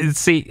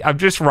 See, I'm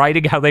just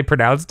writing how they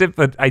pronounced it,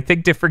 but I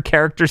think different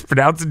characters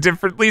pronounce it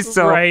differently.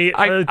 So Right,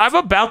 I'm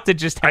about to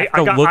just have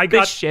to look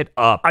this shit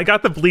up. I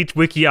got the Bleach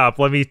wiki up.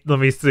 Let me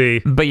see.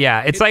 But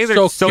yeah, it's either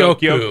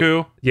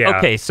Sokyoku. Yeah.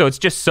 Okay, so it's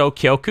just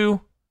Sokyoku.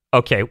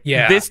 Okay,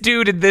 Yeah. This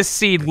dude in this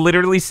scene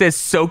literally says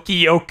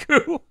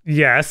Sokyoku.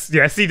 Yes,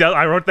 he does.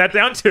 I wrote that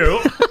down too.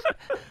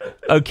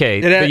 Okay,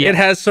 It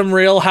has some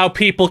real how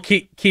people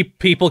keep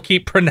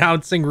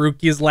pronouncing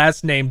Rukia's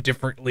last name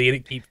differently, and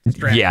it keeps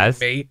distracting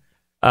me.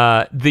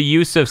 The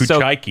use of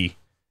Kuchaiki.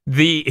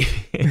 the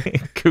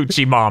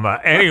Coochie Mama.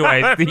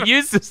 Anyway, the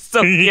use of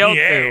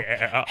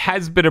Sokyoku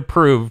has been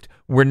approved.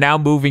 We're now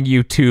moving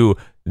you to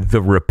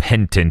the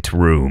repentant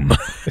room.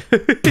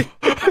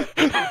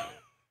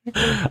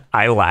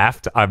 I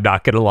laughed. I'm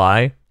not gonna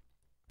lie.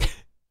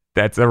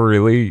 That's a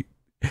really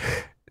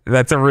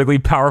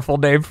powerful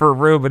name for a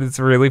room, and it's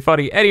really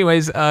funny.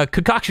 Anyways,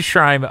 Kakashi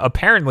Shrine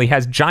apparently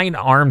has giant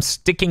arms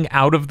sticking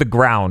out of the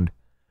ground,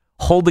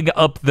 holding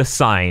up the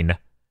sign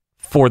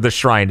for the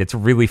shrine. It's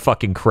really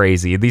fucking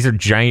crazy. These are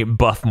giant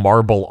buff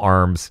marble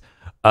arms.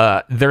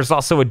 There's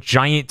also a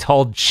giant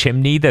tall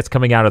chimney that's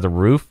coming out of the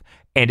roof,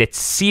 and it's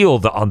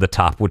sealed on the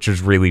top, which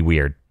is really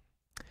weird.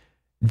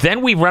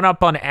 Then we run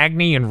up on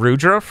Agni and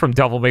Rudra from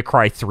Devil May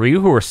Cry 3,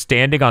 who are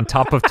standing on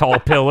top of tall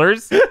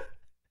pillars.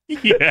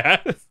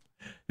 Yes.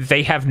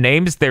 They have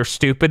names. They're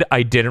stupid.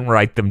 I didn't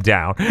write them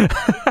down.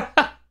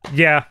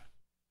 Yeah.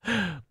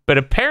 But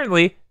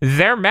apparently,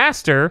 their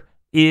master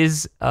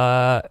is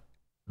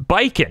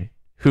Baiken,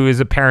 who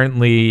is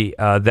apparently,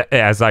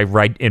 as I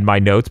write in my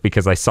notes,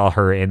 because I saw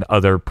her in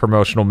other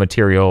promotional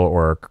material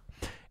or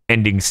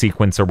ending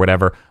sequence or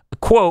whatever,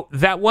 quote,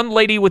 that one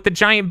lady with the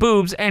giant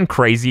boobs and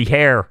crazy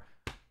hair.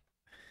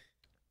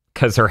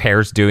 Because her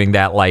hair's doing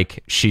that,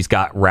 like, she's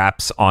got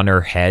wraps on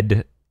her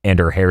head and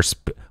her hair...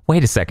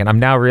 Wait a second, I'm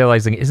now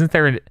realizing, isn't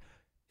there a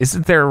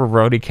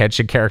Rurouni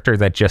Kenshin character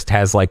that just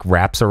has, like,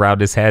 wraps around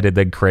his head and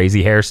then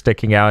crazy hair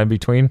sticking out in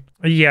between?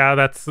 Yeah,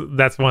 that's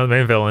one of the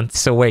main villains.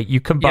 So wait,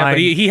 you combine... Yeah, but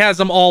he has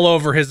them all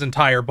over his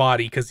entire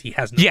body because he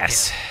has no hair.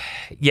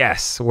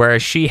 Yes,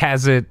 whereas she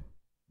has it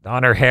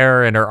on her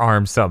hair and her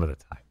arms some of the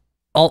time.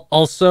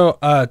 Also,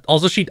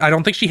 she I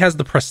don't think she has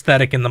the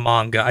prosthetic in the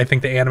manga. I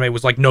think the anime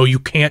was like, no, you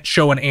can't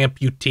show an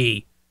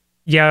amputee.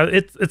 Yeah,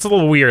 it's a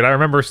little weird. I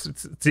remember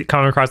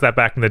coming across that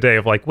back in the day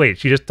of like, wait,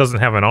 she just doesn't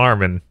have an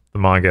arm in the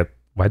manga.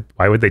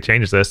 Why would they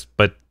change this?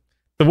 But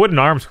the wooden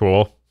arm's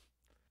cool.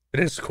 It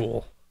is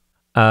cool.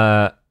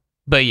 But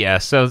yeah,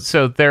 so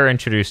they're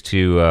introduced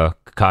to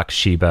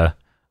Kakashiba.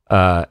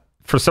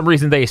 For some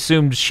reason, they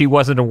assumed she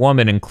wasn't a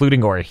woman,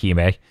 including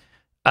Orihime.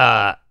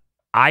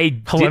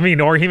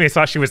 Orihime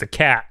thought she was a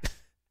cat.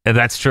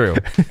 That's true.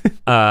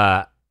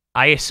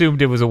 I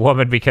assumed it was a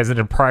woman because in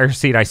a prior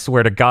scene, I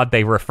swear to God,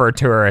 they referred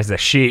to her as a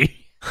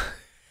she.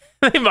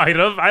 They might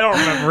have. I don't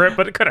remember it,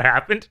 but it could have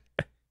happened.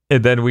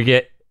 And then we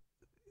get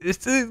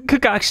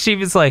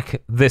Kakashiba's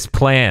like, this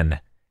plan,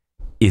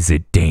 is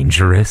it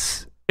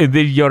dangerous? And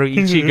then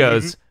Yoroichi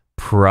goes,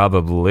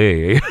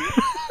 probably.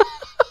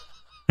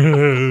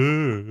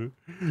 I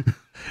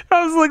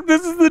was like,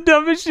 this is the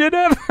dumbest shit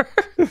ever.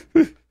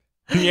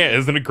 Yeah,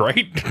 isn't it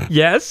great?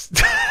 Yes.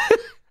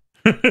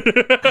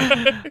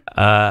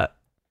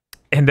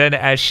 And then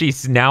as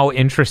she's now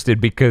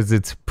interested because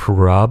it's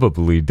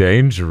probably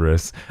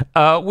dangerous,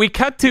 we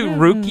cut to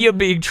Rukia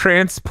being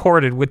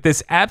transported with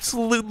this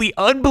absolutely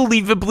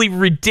unbelievably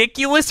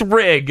ridiculous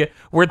rig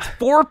where it's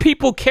 4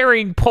 people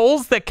carrying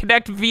poles that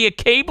connect via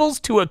cables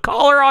to a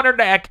collar on her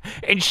neck,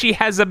 and she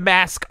has a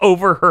mask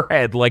over her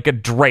head like a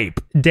drape.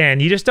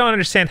 Dan, you just don't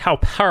understand how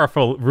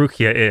powerful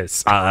Rukia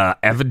is.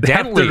 Evidently. They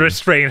have to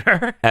restrain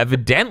her.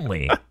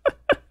 Evidently.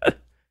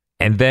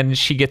 And then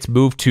she gets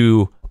moved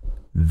to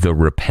the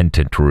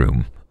repentant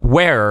room,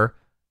 where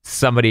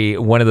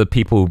one of the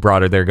people who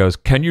brought her there goes,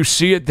 can you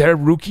see it there,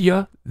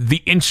 Rukia? The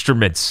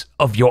instruments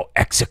of your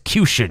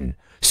execution.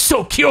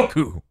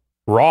 Sokyoku!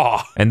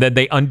 Raw. And then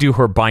they undo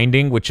her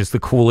binding, which is the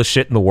coolest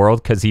shit in the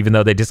world, because even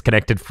though they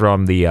disconnected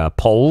from the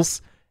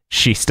poles,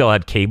 she still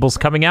had cables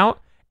coming out,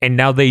 and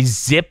now they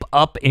zip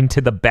up into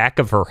the back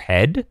of her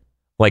head,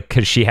 like,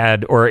 because she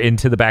had, or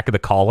into the back of the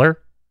collar,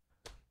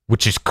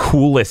 which is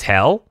cool as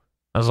hell.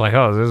 I was like,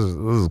 oh, this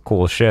is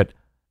cool as shit.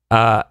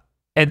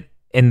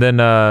 And then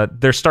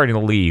they're starting to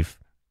leave.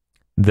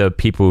 The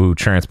people who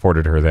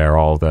transported her there,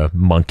 all the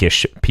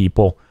monkish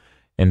people.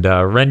 And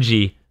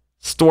Renji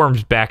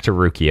storms back to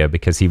Rukia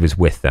because he was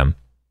with them.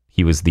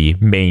 He was the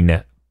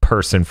main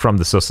person from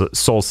the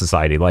Soul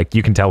Society. Like,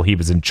 you can tell he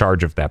was in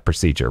charge of that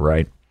procedure,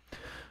 right?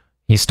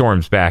 He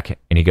storms back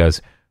and he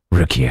goes,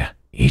 Rukia,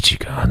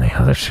 Ichigo, and the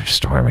others are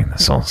storming the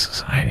Soul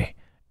Society.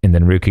 And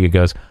then Rukia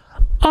goes,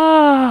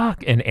 ah,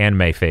 in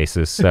anime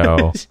faces.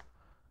 So...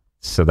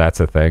 So that's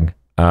a thing.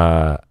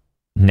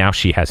 Now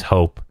she has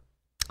hope.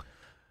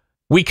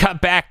 We cut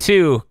back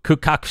to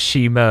Kukaku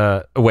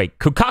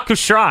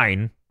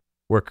Shrine,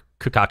 where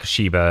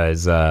Kakashiba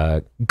is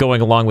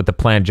going along with the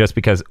plan just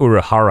because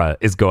Urahara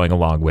is going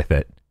along with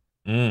it.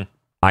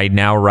 I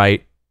now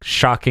write,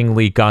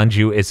 shockingly,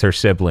 Ganju is her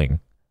sibling.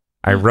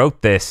 I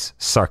wrote this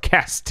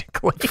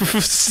sarcastically.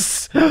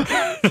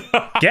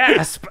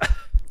 Gasp!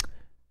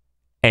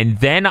 And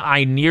then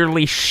I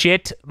nearly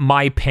shit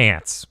my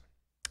pants.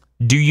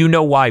 Do you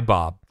know why,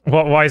 Bob?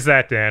 Why is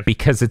that, Dan?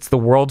 Because it's the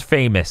world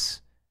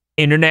famous,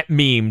 internet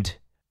memed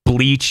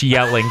Bleach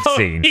yelling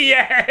scene.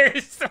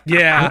 Yes!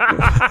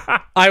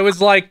 Yeah. I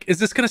was like, is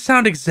this going to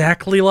sound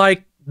exactly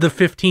like the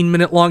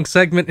 15-minute long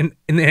segment in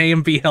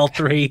AMV Hell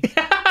 3?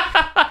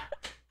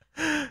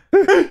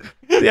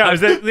 Yeah,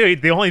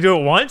 they only do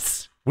it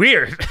once?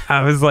 Weird.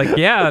 I was like,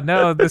 yeah,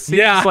 no, this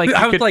seems like...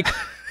 I was like,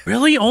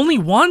 really? Only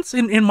once?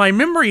 In my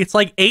memory, it's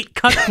like 8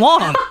 cuts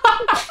long.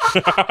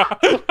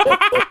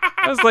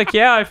 I was like,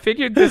 yeah, I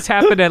figured this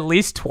happened at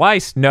least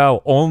twice.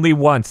 No, only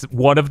once.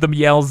 One of them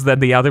yells, then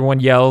the other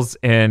one yells,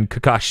 and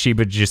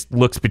Kakashiba just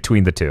looks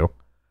between the two.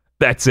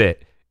 That's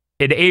it.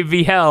 In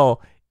AV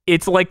Hell,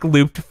 it's like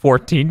looped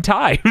 14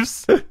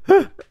 times.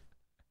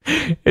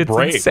 It's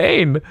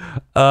insane.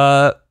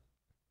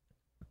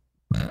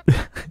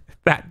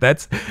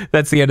 That's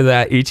the end of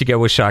that. Ichigo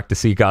was shocked to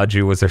see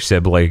Ganju was her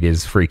sibling,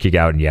 is freaking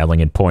out and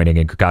yelling and pointing,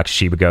 and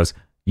Kakashiba goes,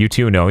 you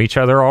two know each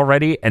other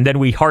already? And then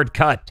we hard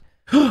cut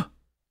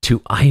to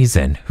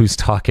Aizen, who's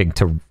talking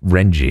to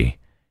Renji.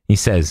 He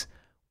says,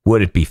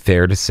 would it be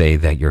fair to say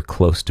that you're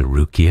close to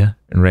Rukia?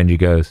 And Renji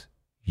goes,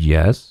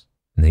 yes.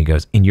 And then he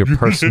goes, in your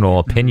personal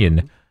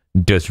opinion,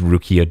 does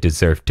Rukia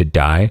deserve to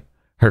die?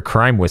 Her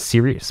crime was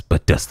serious,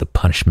 but does the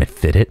punishment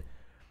fit it?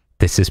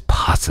 This is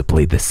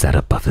possibly the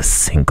setup of a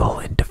single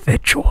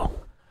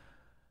individual.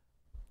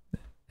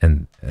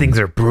 And things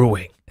are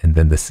brewing. And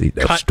then the storm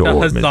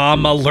is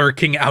Hazama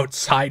lurking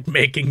outside,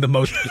 making the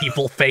most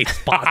evil face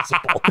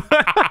possible.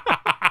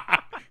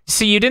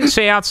 See, you didn't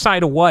say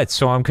outside of what,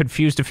 so I'm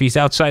confused if he's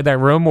outside that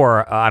room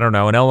or, I don't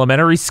know, an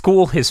elementary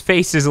school. His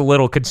face is a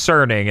little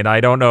concerning, and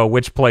I don't know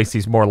which place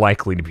he's more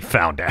likely to be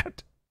found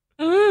at.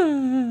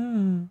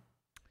 Oh,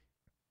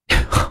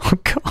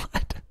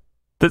 God.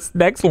 This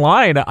next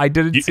line, I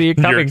didn't see it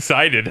coming. You're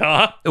excited,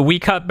 huh? We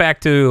cut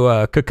back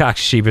to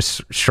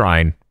Kakashiba's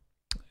shrine,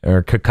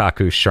 or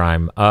Kakaku's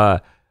shrine.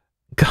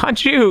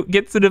 Kanju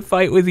gets in a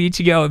fight with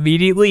Ichigo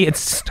immediately and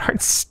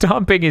starts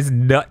stomping his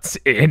nuts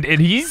in, and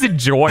he's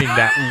enjoying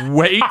that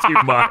way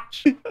too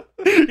much.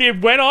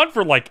 It went on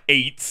for like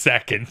 8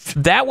 seconds.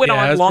 That went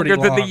on longer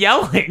than the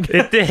yelling.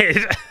 It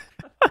did.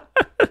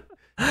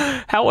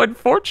 How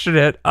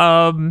unfortunate.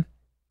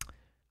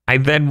 I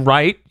then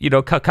write,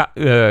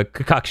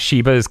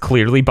 Kakashiba is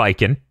clearly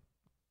biking.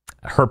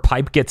 Her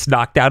pipe gets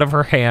knocked out of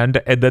her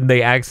hand, and then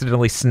they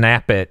accidentally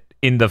snap it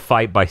in the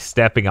fight by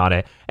stepping on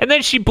it. And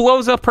then she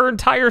blows up her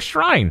entire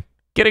shrine,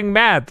 getting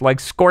mad, like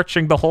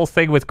scorching the whole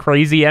thing with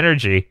crazy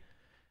energy.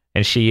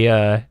 And she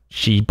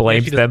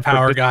blames them for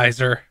power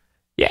geyser.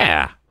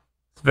 Yeah.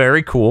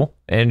 Very cool.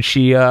 And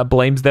she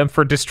blames them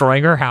for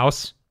destroying her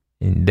house.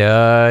 And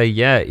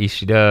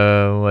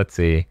Ishida, let's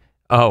see.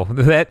 Oh,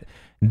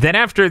 then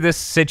after this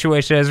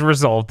situation has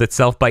resolved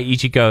itself by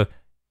Ichigo,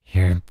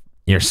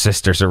 your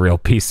sister's a real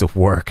piece of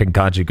work. And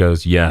Kanju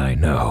goes, yeah, I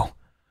know.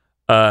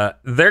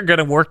 They're going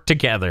to work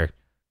together.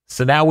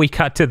 So now we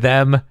cut to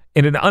them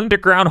in an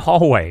underground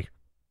hallway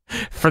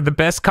for the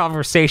best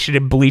conversation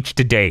in Bleach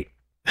to date.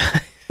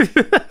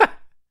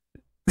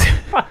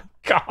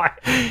 God.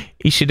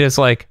 Ishida's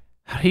like,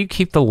 how do you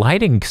keep the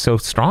lighting so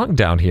strong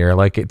down here?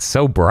 Like, it's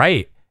so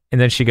bright. And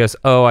then she goes,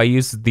 oh, I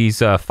use these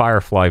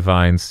firefly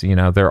vines.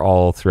 They're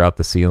all throughout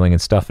the ceiling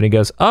and stuff. And he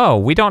goes, oh,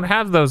 we don't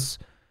have those,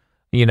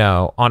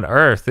 on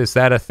Earth. Is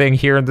that a thing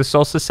here in the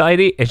Soul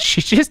Society? And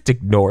she just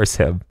ignores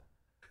him.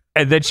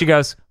 And then she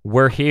goes,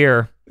 we're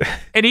here.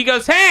 And he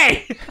goes,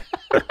 hey!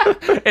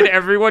 And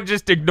everyone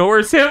just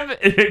ignores him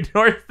and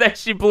ignores that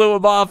she blew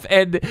him off.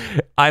 And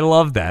I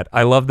love that.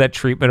 I love that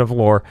treatment of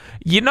lore.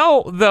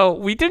 Though,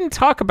 we didn't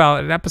talk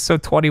about in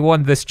episode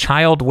 21 this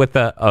child with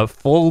a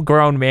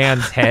full-grown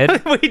man's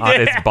head on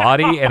his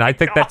body. And I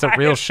think that's a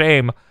real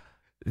shame.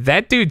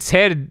 That dude's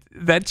head,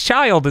 that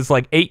child is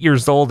like 8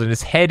 years old, and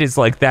his head is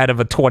like that of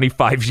a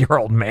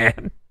 25-year-old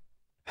man.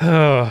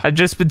 I've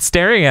just been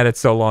staring at it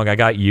so long, I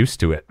got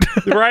used to it.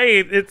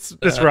 Right? It's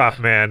rough,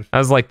 man. I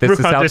was like, this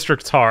Rukon is how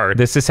District's hard.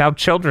 This is how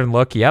children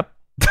look. Yep.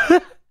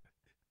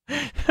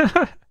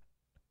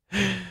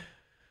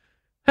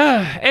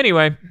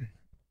 Anyway,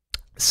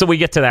 so we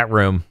get to that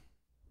room.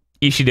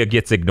 Ishida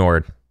gets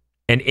ignored,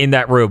 and in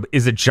that room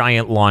is a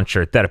giant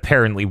launcher that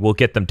apparently will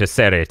get them to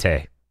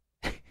Serete.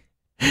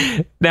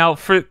 Now,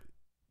 for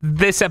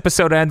this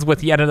episode ends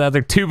with yet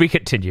another to be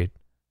continued.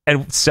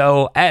 And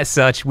so, as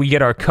such, we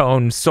get our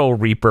Cone Soul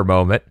Reaper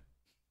moment.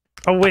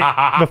 Oh, wait.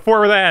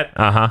 Before that,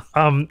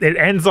 it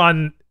ends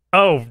on,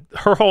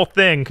 her whole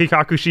thing,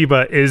 Kikaku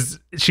Shiba, is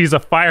she's a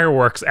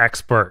fireworks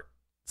expert.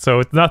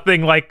 So it's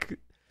nothing like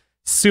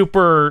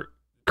super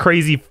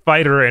crazy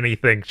fight or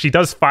anything. She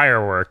does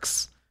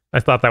fireworks.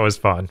 I thought that was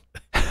fun.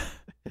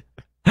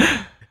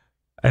 I'd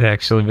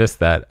actually missed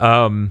that.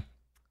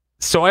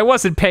 So I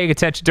wasn't paying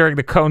attention during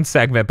the Cone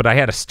segment, but I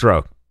had a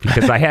stroke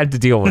because I had to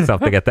deal with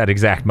something at that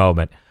exact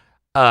moment.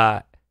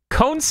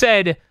 Cone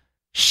said,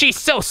 she's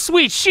so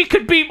sweet, she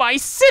could be my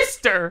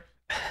sister.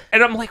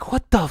 And I'm like,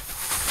 what the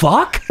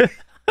fuck?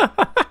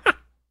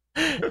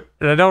 And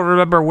I don't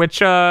remember which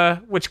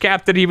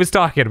captain he was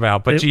talking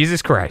about, but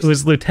Jesus Christ. It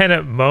was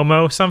Lieutenant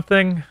Momo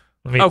something.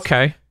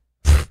 Okay.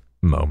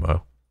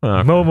 Momo.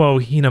 Okay.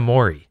 Momo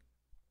Hinamori.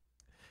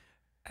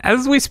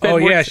 As we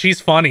spend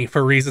she's funny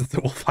for reasons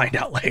that we'll find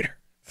out later.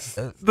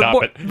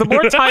 The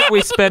more time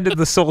we spend in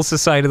the Soul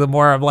Society, the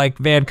more I'm like,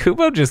 man,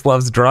 Kubo just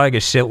loves drawing a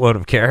shitload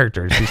of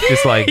characters. He's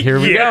just like,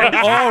 here we go.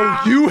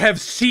 Oh, you have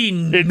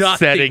seen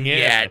nothing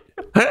yet.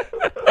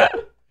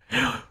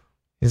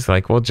 He's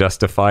like, we'll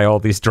justify all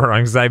these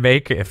drawings I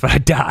make if I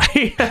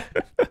die.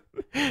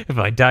 If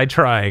I die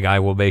trying, I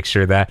will make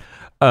sure that.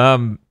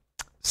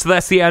 So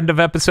that's the end of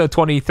episode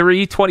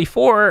 23.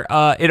 24,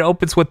 it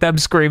opens with them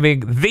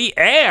screaming, the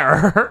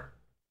air!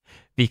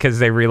 Because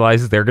they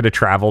realize they're going to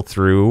travel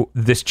through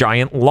this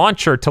giant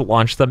launcher to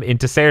launch them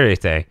into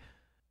Serete.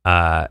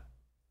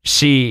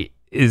 She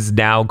is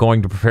now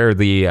going to prepare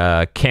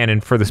the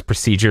cannon for this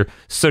procedure.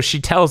 So she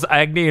tells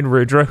Agni and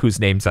Rudra, whose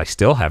names I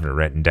still haven't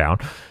written down,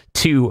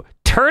 to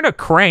turn a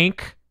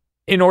crank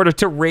in order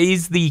to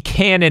raise the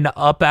cannon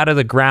up out of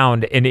the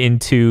ground and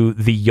into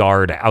the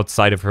yard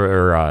outside of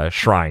her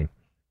shrine.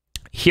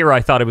 Here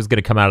I thought it was going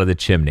to come out of the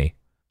chimney.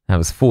 That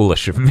was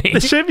foolish of me.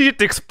 The chimney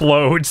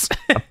explodes.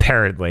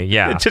 Apparently,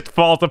 yeah. It just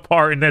falls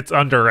apart and it's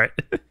under it.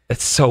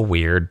 It's so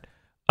weird.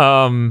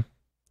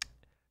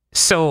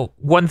 So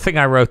one thing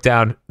I wrote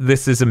down,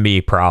 this is a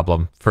me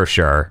problem for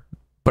sure,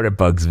 but it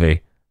bugs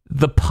me.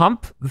 The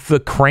pump, the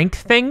crank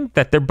thing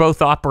that they're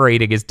both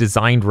operating is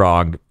designed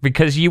wrong,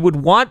 because you would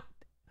want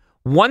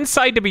one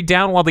side to be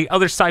down while the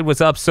other side was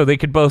up so they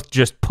could both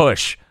just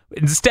push.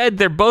 Instead,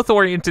 they're both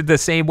oriented the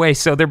same way,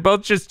 so they're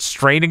both just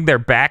straining their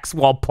backs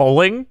while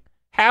pulling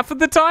half of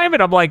the time,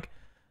 and I'm like,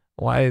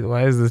 why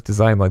is this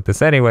designed like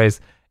this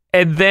anyways?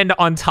 And then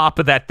on top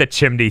of that, the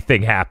chimney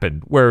thing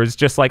happened, where it's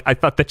just like, I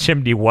thought the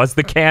chimney was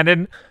the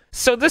cannon.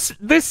 So this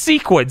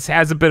sequence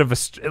has a bit of a,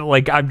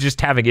 like, I'm just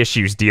having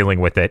issues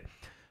dealing with it.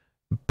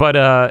 But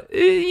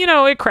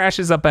it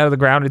crashes up out of the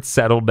ground. It's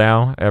settled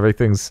now.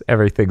 Everything's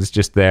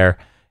just there.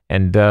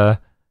 And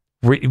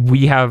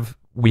we have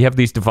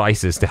these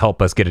devices to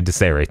help us get into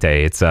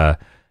Serete.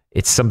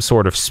 It's some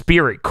sort of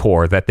spirit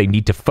core that they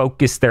need to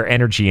focus their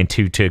energy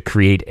into to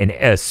create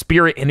a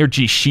spirit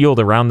energy shield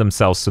around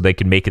themselves so they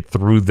can make it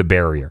through the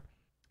barrier.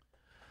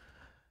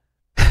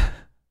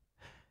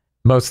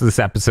 Most of this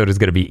episode is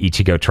going to be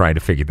Ichigo trying to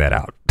figure that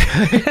out.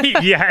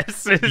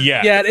 Yes.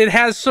 Yeah, it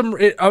has some...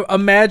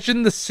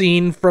 imagine the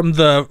scene from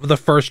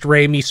the first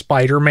Raimi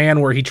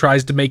Spider-Man where he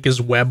tries to make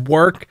his web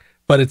work,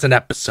 but it's an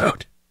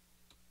episode.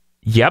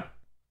 Yep.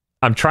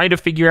 I'm trying to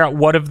figure out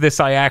what of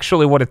this I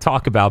actually want to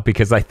talk about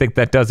because I think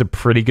that does a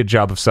pretty good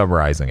job of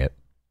summarizing it.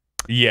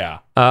 Yeah.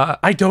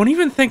 I don't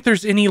even think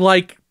there's any,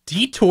 like,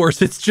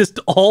 detours. It's just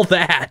all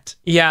that.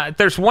 Yeah,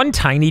 there's one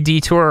tiny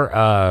detour.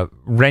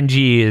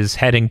 Renji is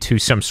heading to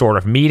some sort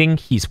of meeting.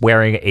 He's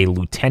wearing a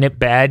lieutenant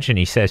badge, and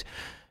he says,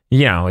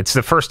 you know, it's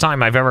the first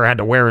time I've ever had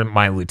to wear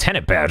my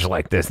lieutenant badge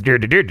like this.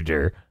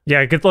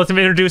 Yeah, it lets him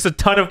introduce a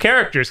ton of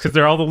characters because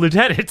they're all the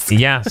lieutenants.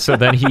 Yeah, so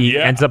then he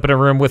ends up in a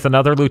room with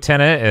another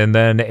lieutenant, and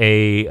then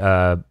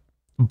a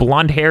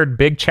blonde-haired,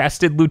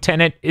 big-chested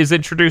lieutenant is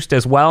introduced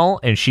as well,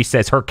 and she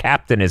says her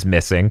captain is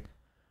missing.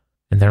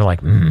 And they're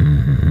like,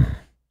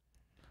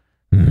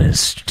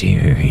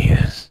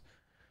 mysterious.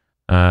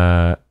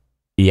 Yeah.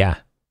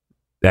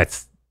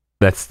 That's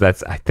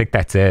I think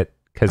that's it.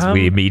 Because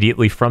we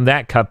immediately from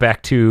that cut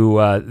back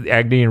to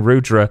Agni and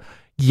Rudra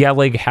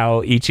yelling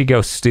how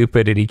Ichigo's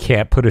stupid and he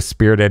can't put his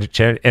spirit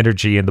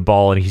energy in the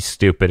ball and he's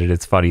stupid and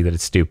it's funny that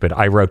it's stupid.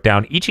 I wrote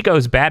down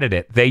Ichigo's bad at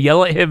it. They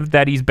yell at him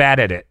that he's bad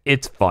at it.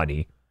 It's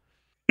funny.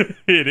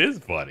 It is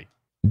funny.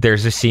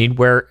 There's a scene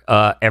where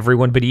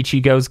everyone but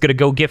Ichigo's gonna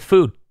go get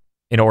food.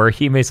 And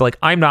Orihime's like,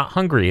 I'm not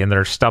hungry. And then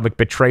her stomach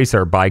betrays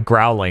her by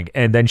growling.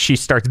 And then she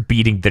starts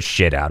beating the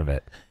shit out of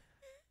it.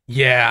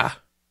 Yeah.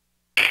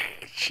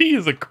 She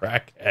is a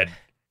crackhead.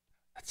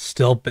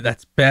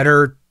 That's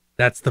better.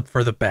 That's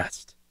for the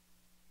best.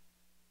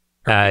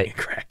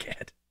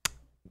 Crackhead.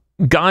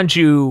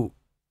 Ganju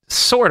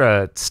sort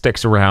of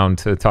sticks around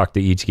to talk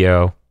to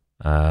Ichigo.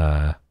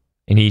 And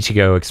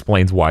Ichigo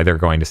explains why they're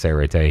going to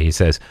Serete. He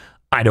says,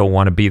 I don't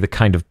want to be the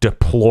kind of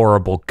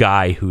deplorable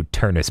guy who'd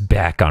turn his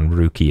back on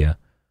Rukia.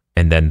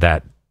 And then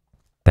that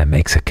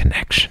makes a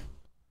connection.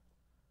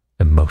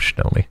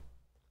 Emotionally.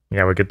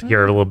 Yeah, we get to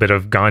hear a little bit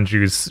of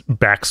Ganju's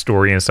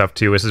backstory and stuff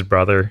too as his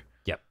brother.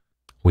 Yep.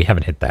 We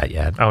haven't hit that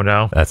yet. Oh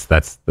no. That's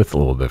a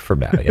little bit from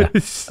now, yeah.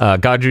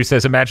 Ganju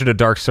says, imagine a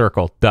dark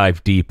circle,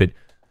 dive deep and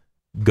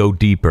go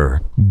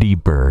deeper.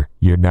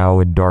 You're now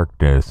in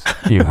darkness.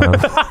 You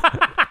have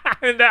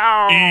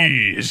No.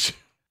 Ease.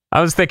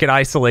 I was thinking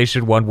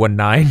Isolation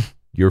 119.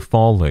 You're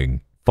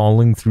falling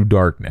through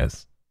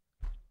darkness.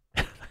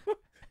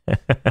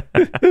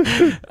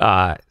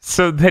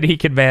 So that he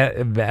can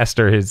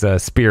master his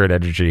spirit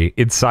energy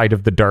inside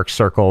of the dark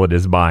circle in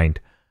his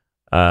mind.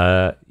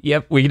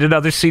 Yep, we get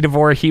another scene of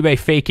Orihime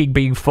faking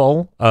being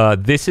full.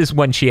 This is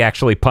when she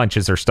actually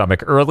punches her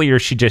stomach. Earlier,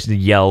 she just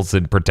yells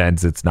and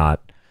pretends it's not.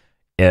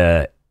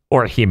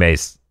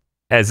 Orihime's,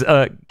 as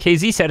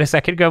KZ said a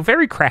second ago,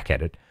 very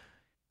crackheaded.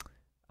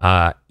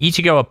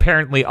 Ichigo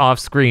apparently off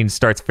screen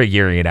starts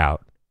figuring it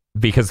out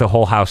because the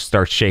whole house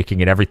starts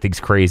shaking and everything's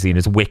crazy and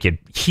his wicked,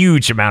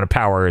 huge amount of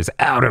power is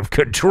out of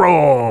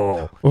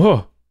control.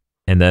 Whoa.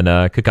 And then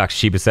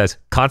Kakashi says,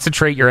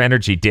 concentrate your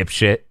energy,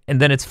 dipshit, and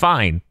then it's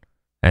fine.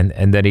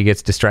 And then he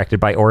gets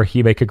distracted by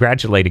Orihime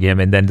congratulating him,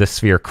 and then the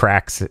sphere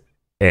cracks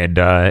and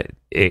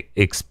it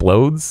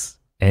explodes,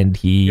 and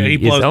he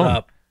blows is owned.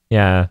 up.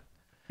 Yeah.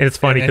 And it's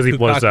funny because he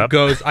blows up.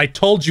 Goes, I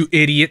told you,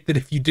 idiot, that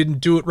if you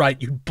didn't do it right,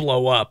 you'd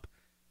blow up.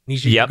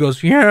 He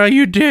goes, yeah,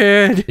 you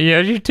did. Yeah,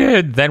 you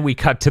did. Then we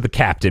cut to the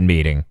captain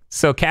meeting.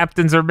 So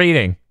captains are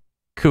meeting.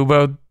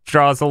 Kubo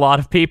draws a lot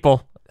of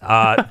people.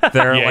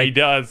 He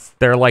does.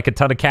 There are like a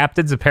ton of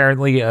captains.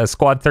 Apparently,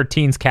 Squad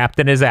 13's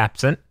captain is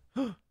absent.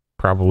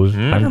 Probably.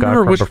 I don't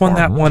remember which one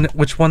that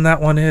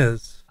one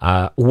is.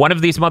 One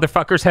of these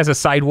motherfuckers has a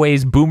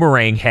sideways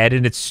boomerang head,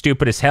 and it's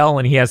stupid as hell,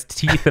 and he has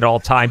teeth at all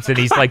times, and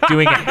he's like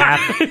doing a half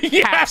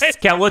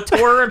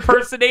Skeletor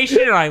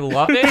impersonation, and I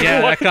love it.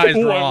 Yeah, that guy's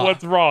raw.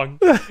 What's wrong?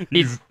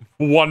 He's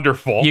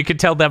wonderful. You can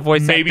tell that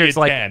voice actor's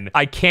like, 10.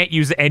 I can't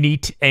use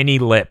any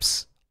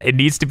lips. It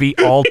needs to be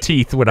all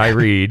teeth when I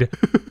read.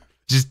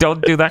 Just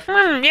don't do the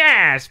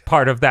yes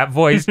part of that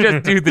voice.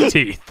 Just do the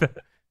teeth.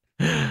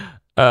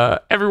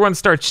 Everyone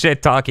starts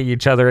shit talking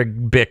each other,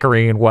 and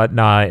bickering and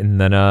whatnot, and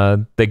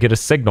then they get a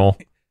signal.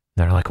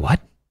 They're like,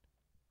 "What?"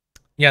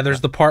 Yeah,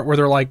 there's the part where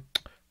they're like,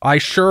 "I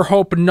sure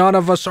hope none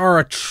of us are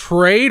a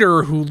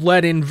traitor who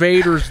let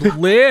invaders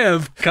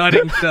live."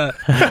 Cutting to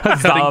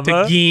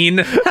Gin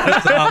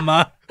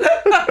Hazama.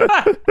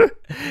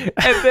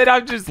 And then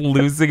I'm just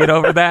losing it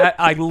over that.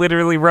 I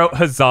literally wrote,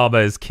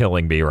 "Hazama is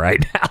killing me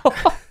right now."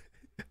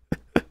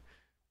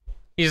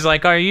 He's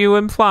like, are you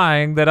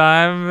implying that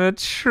I'm a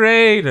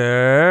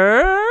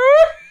traitor?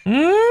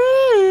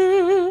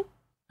 Oh,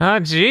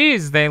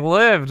 geez, they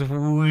lived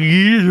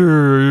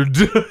weird.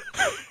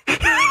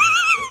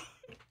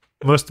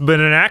 Must have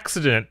been an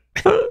accident.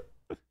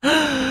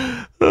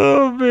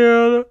 Oh,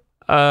 man.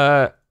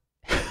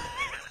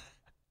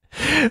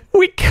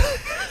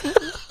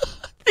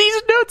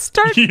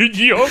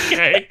 You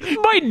okay?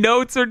 My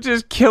notes are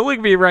just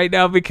killing me right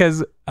now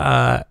because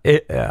I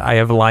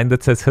have a line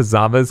that says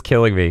Hazama is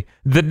killing me.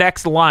 The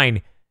next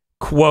line,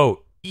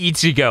 quote,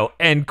 Ichigo,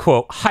 end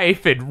quote,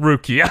 hyphen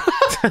Rukia.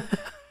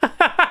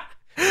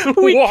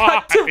 We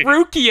cut to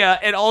Rukia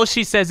and all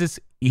she says is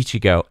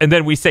Ichigo. And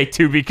then we say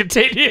to be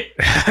continued.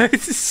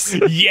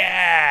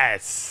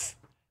 Yes.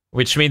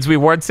 Which means we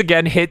once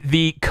again hit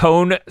the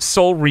Cone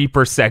Soul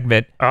Reaper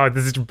segment. Oh,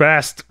 this is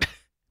best.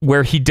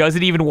 Where he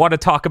doesn't even want to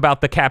talk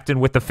about the captain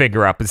with the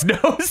finger up his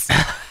nose.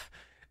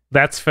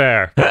 That's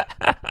fair.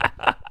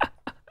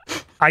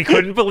 I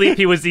couldn't believe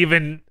he was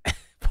even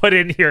put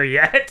in here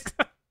yet.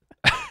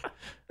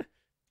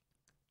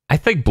 I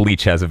think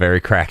Bleach has a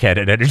very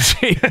crackheaded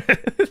energy.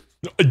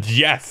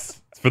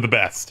 Yes, it's for the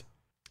best.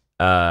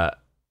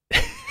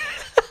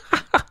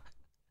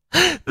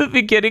 The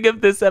beginning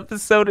of this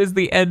episode is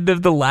the end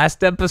of the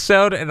last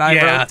episode, and I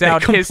wrote down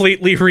they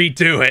completely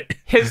redo it.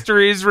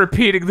 History is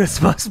repeating.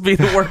 This must be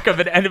the work of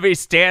an enemy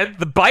stand.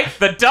 The bite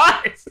that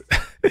dies.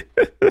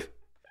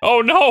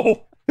 Oh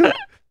no!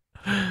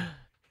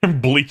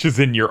 Bleach is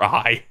in your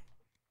eye.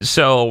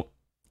 So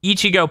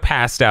Ichigo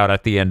passed out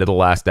at the end of the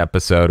last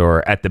episode,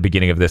 or at the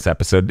beginning of this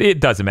episode. It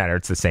doesn't matter.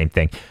 It's the same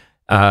thing.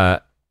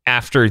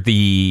 After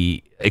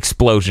the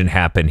explosion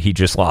happened, he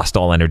just lost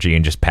all energy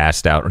and just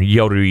passed out.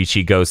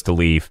 Yoruichi goes to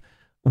leave.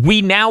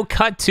 We now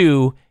cut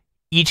to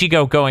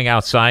Ichigo going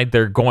outside.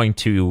 They're going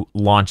to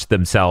launch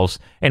themselves.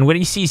 And when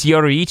he sees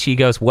Yoruichi, he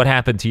goes, "What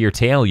happened to your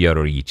tail,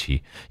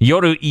 Yoruichi?"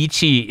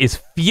 Yoruichi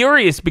is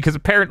furious because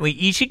apparently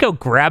Ichigo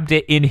grabbed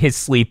it in his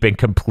sleep and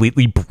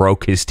completely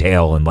broke his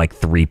tail in like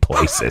 3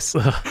 places.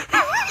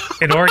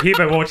 And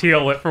Orihime won't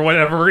heal it for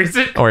whatever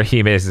reason.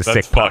 Orihime is a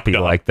sick puppy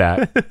like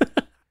that.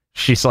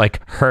 She's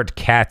like, hurt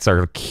cats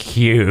are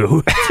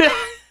cute.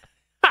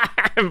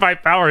 My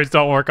powers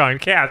don't work on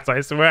cats, I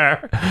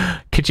swear.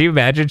 Could you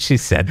imagine she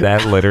said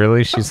that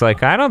literally? She's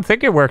like, I don't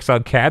think it works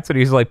on cats. And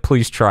he's like,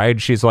 please try.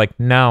 And she's like,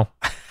 no.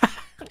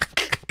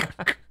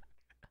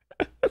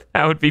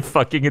 That would be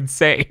fucking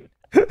insane.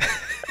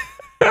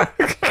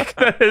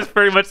 That is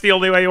pretty much the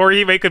only way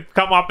Orihime could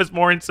come off as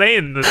more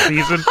insane this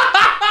season.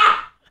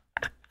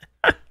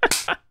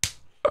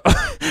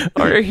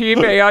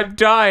 Orihime, I'm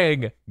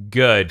dying.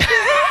 Good.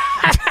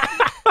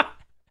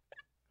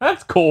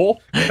 That's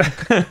cool.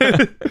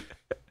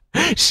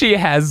 She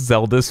has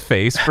Zelda's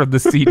face from the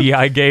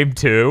CDI game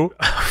too.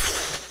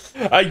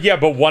 Yeah,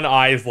 but one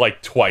eye is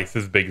like twice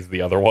as big as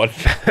the other one.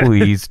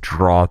 Please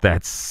draw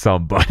that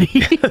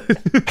somebody.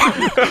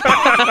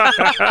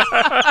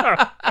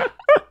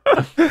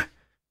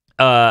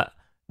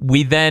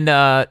 We then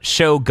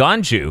show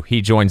Ganju.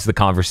 He joins the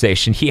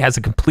conversation. He has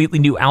a completely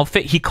new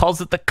outfit. He calls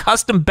it the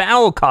custom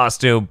battle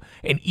costume,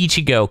 and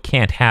Ichigo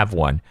can't have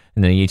one.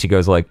 And then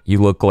Ichigo's like,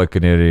 you look like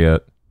an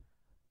idiot.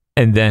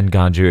 And then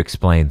Ganju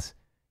explains,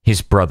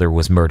 his brother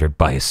was murdered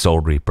by a Soul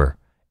Reaper,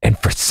 and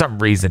for some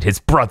reason his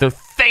brother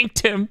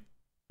thanked him.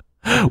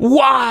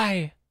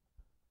 Why?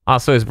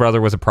 Also, his brother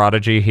was a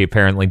prodigy. He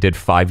apparently did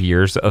 5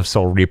 years of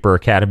Soul Reaper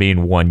Academy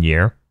in 1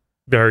 year.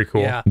 Very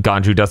cool. Yeah.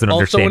 Ganju doesn't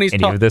Also,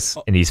 understand any of this,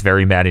 and he's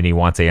very mad and he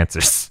wants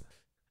answers.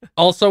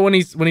 Also, when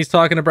he's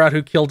talking about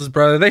who killed his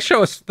brother, they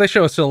show a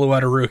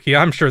silhouette of Ruki.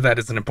 I'm sure that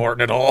isn't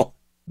important at all.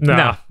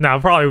 No,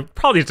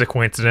 probably it's a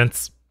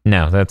coincidence.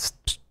 No, that's...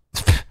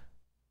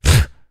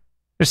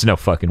 There's no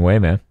fucking way,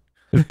 man.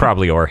 It's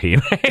probably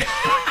Orihime.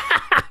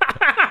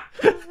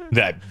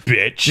 That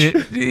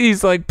bitch.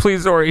 He's like,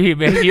 please,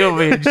 Orihime, heal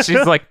me. And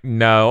she's like,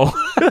 no.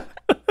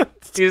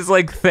 She's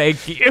like,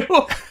 thank you.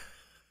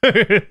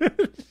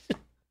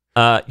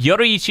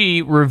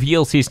 Yoruichi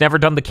reveals he's never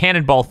done the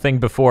cannonball thing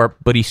before,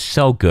 but he's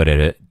so good at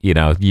it, you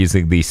know,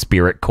 using the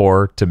spirit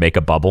core to make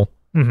a bubble.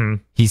 Mm-hmm.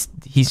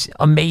 He's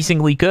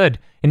amazingly good.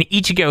 And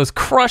Ichigo is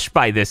crushed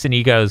by this, and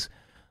he goes,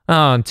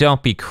 oh,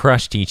 don't be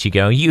crushed,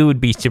 Ichigo. You would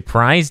be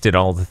surprised at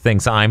all the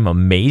things I'm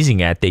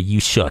amazing at that you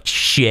suck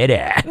shit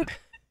at.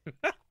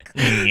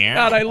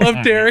 God, I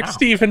love Derek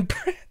Stephen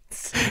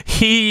Prince.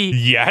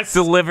 He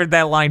delivered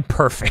that line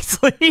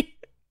perfectly.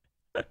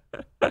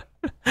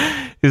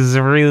 This is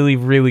really,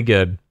 really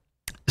good.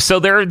 So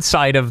they're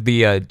inside of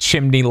the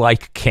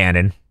chimney-like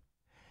cannon,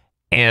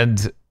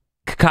 and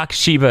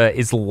Kakashiba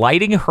is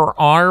lighting her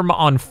arm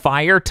on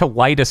fire to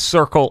light a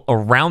circle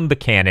around the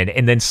cannon,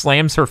 and then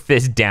slams her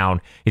fist down.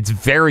 It's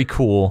very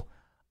cool.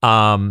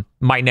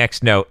 My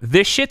next note: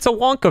 this shit's a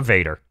Wonka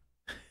Vader.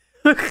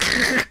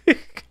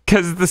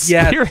 Because the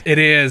spirit, it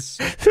is.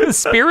 The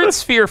spirit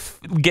sphere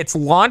gets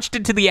launched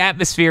into the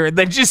atmosphere and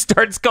then just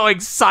starts going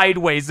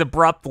sideways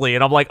abruptly,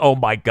 and I'm like, oh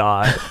my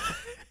god.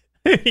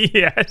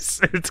 Yes,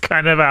 it's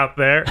kind of out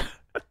there.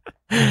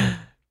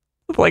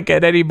 Like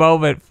at any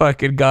moment,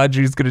 fucking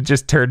Ganju's gonna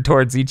just turn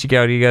towards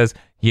Ichigo and he goes,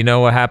 you know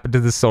what happened to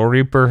the Soul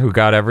Reaper who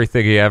got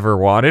everything he ever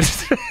wanted?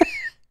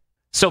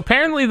 So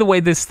apparently the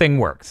way this thing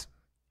works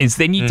is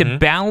they need to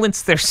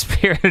balance their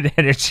spirit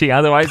energy,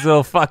 otherwise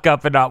they'll fuck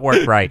up and not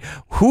work right.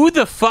 Who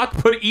the fuck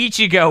put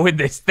Ichigo in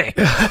this thing?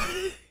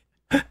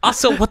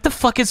 Also, what the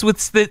fuck is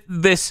with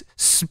this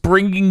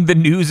springing the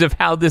news of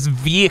how this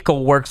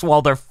vehicle works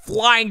while they're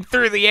flying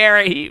through the air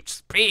at huge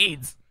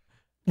speeds?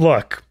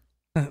 Look,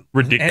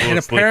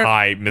 Ridiculously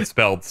high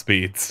misspelled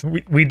speeds.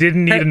 we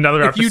didn't need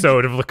another if you-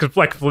 episode of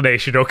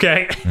explanation,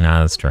 okay?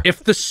 No, that's true.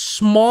 If the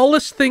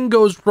smallest thing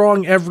goes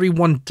wrong,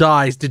 everyone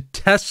dies. Did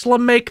Tesla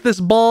make this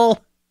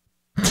ball?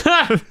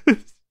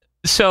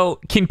 So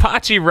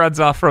Kinpachi runs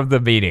off from the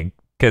meeting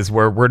because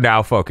we're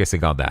now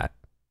focusing on that.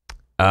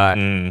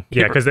 Yeah,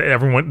 because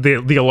everyone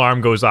the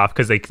alarm goes off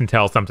because they can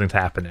tell something's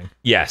happening.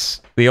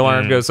 Yes, the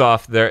alarm goes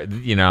off. There,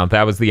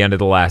 that was the end of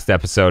the last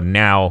episode.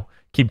 Now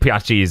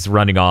Kinpachi is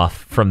running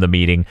off from the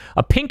meeting.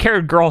 A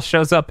pink-haired girl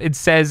shows up and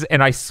says,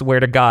 and I swear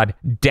to God,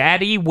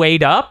 "Daddy,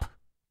 wait up,"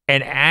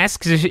 and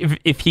asks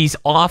if he's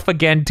off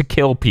again to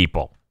kill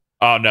people.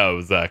 Oh no,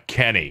 it was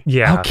Kenny.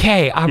 Yeah.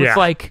 Okay, I was Yeah.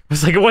 like,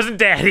 It wasn't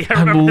Daddy. I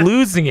I'm remember.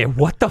 losing it.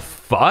 What the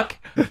fuck?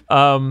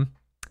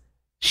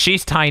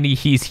 She's tiny.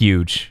 He's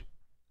huge.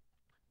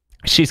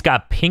 She's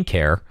got pink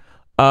hair.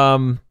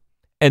 And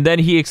then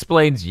he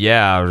explains,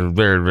 yeah,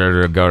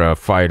 they're going to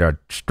fight a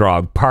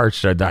strong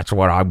person. That's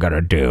what I'm going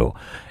to do.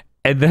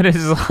 And then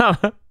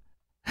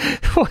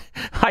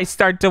I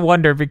start to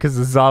wonder, because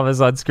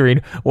Azama's on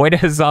screen, when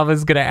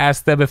Azama's going to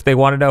ask them if they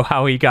want to know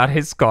how he got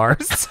his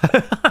scars.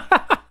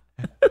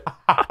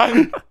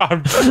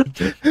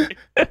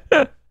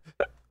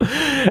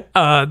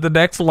 The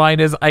next line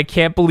is, I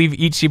can't believe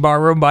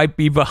Ichimaru might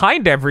be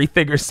behind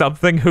everything or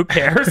something. Who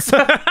cares?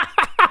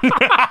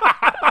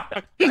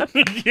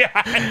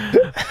 Yeah.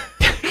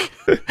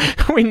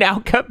 We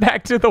now cut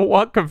back to the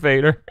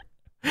Wonka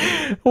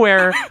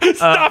where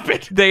Stop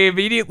it. they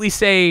immediately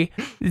say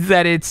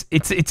that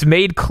it's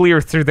made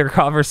clear through their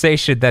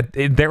conversation that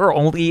they're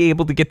only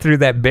able to get through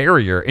that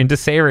barrier into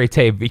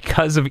Seirete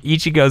because of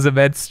Ichigo's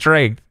immense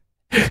strength.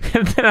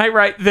 And then I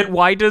write, then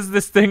why does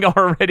this thing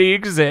already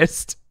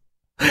exist?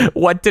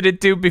 What did it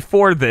do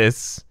before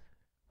this?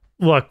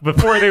 Look,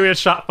 before they would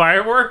shot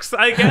fireworks,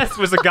 I guess,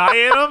 was a guy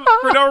in them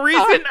for no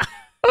reason.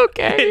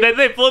 Okay. And then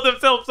they blew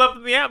themselves up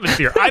in the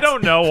atmosphere. I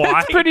don't know why.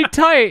 It's pretty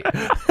tight.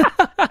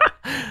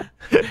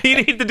 You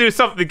need to do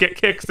something to get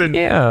kicks in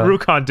Yeah.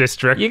 Rukon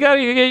District. You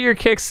gotta get your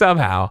kicks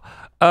somehow.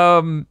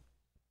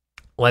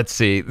 Let's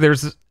see.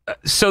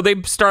 So they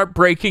start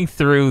breaking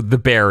through the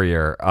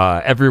barrier.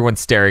 Everyone's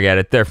staring at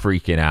it. They're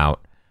freaking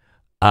out.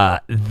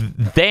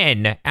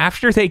 Then,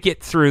 after they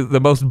get through,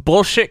 the most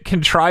bullshit,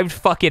 contrived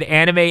fucking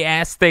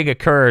anime-ass thing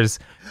occurs.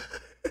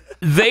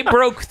 They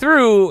broke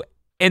through,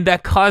 and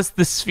that caused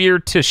the sphere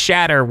to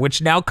shatter,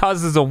 which now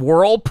causes a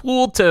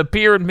whirlpool to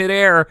appear in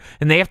midair,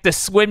 and they have to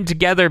swim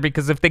together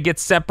because if they get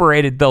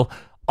separated, they'll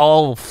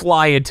all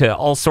fly into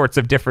all sorts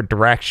of different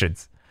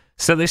directions.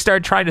 So they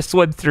start trying to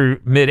swim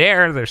through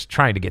midair. They're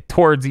trying to get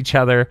towards each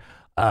other.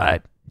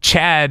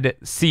 Chad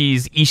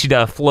sees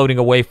Ishida floating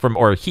away from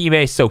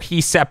Orihime, so he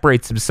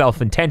separates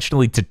himself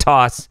intentionally to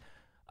toss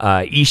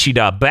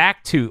Ishida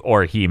back to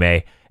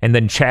Orihime, and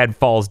then Chad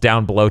falls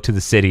down below to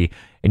the city,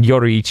 and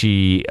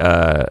Yoriichi,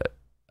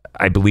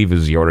 I believe it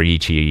was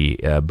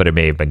Yoriichi, but it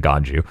may have been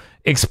Ganju,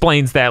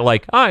 explains that,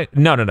 like,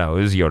 no,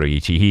 it was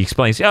Yoriichi. He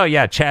explains, oh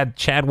yeah,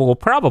 Chad will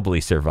probably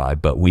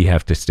survive, but we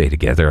have to stay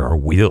together or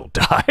we'll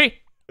die.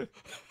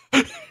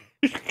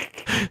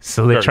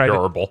 So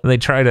they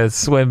try to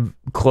swim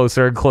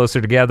closer and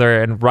closer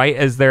together, and right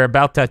as they're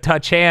about to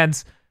touch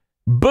hands,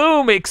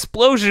 boom,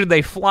 explosion.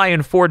 They fly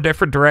in 4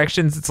 different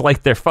directions. It's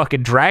like they're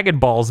fucking Dragon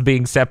Balls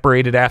being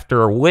separated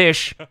after a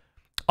wish,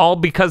 all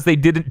because they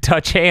didn't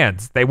touch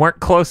hands. They weren't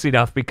close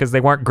enough because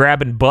they weren't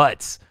grabbing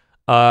butts,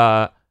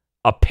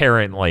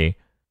 apparently.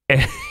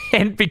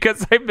 And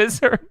because I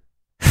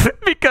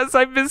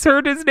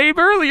misheard his name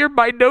earlier,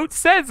 my note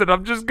says, and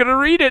I'm just gonna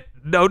read it.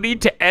 No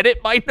need to edit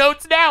my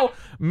notes now.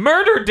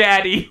 Murder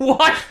Daddy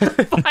wants to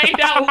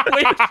find out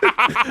which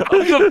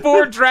of the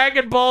 4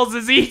 Dragon Balls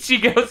is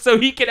Ichigo so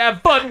he can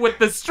have fun with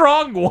the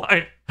strong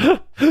one.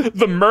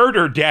 The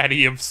Murder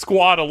Daddy of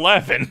Squad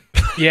 11.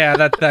 Yeah,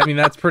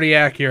 that's pretty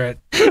accurate.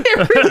 Yeah,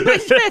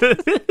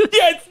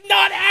 it's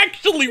not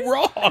actually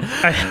wrong.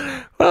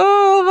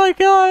 Oh my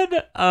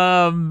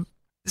god.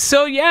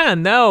 So yeah,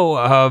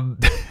 no.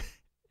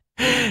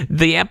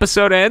 The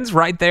episode ends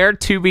right there.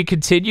 To be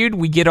continued.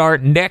 We get our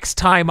next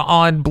time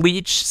on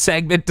Bleach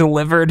segment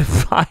delivered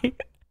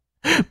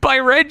by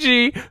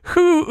Reggie,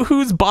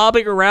 who's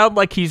bobbing around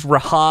like he's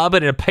Rahab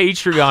in a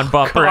Patreon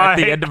bumper at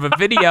the end of a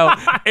video,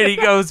 and he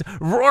goes,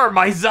 "Roar,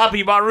 my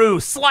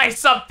Zabimaru,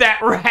 slice up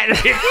that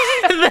radish."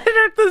 And then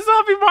the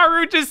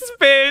Zabimaru just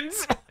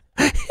spins.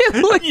 It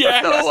looks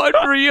so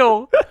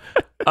unreal.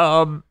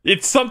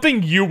 It's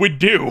something you would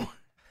do.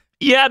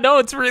 Yeah, no,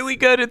 it's really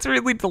good. It's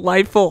really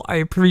delightful. I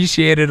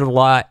appreciate it a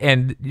lot.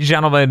 And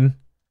gentlemen,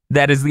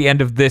 that is the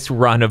end of this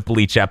run of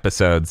Bleach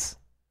episodes.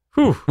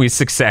 Whew. We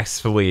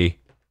successfully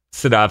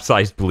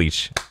synopsized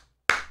Bleach.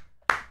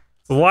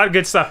 A lot of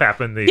good stuff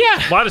happened.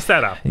 Yeah. A lot of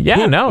setup.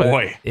 Yeah, no,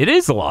 boy. it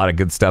is a lot of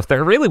good stuff.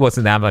 There really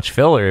wasn't that much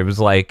filler. It was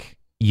like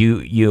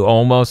you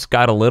almost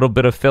got a little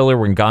bit of filler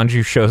when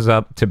Ganju shows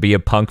up to be a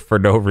punk for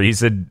no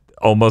reason,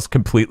 almost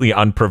completely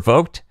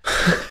unprovoked.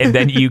 And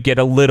then you get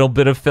a little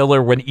bit of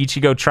filler when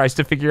Ichigo tries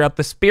to figure out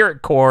the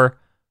spirit core,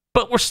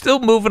 but we're still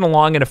moving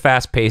along at a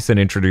fast pace and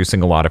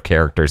introducing a lot of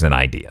characters and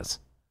ideas.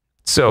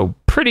 So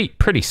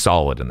pretty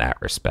solid in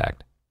that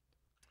respect.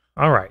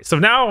 All right, so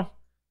now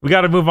we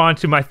got to move on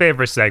to my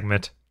favorite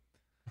segment.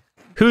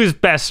 Who's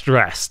best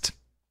dressed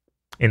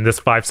in this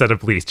 5 set of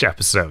Bleach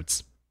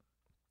episodes?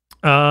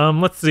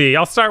 Let's see.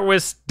 I'll start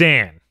with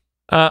Stan.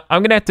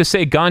 I'm gonna have to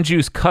say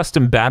Ganju's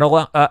custom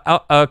battle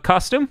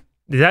costume.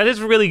 That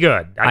is really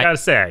good. I gotta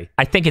say.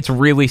 I think it's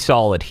really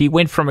solid. He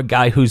went from a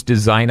guy whose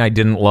design I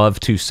didn't love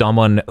to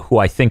someone who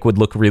I think would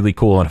look really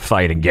cool in a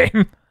fighting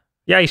game.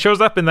 Yeah, he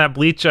shows up in that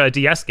Bleach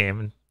DS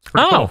game.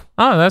 Oh,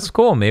 that's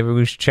cool. Maybe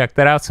we should check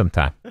that out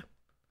sometime.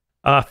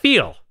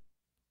 Feel.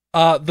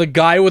 The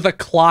guy with a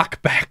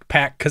clock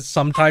backpack, because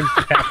sometimes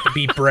you have to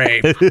be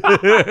brave.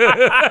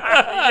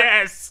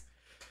 Yes.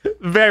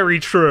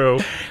 Very true.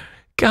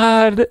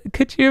 God,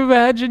 could you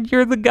imagine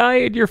you're the guy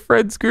in your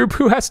friends group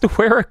who has to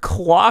wear a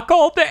clock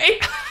all day?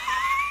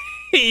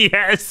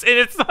 Yes, and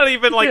it's not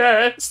even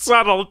like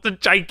subtle, it's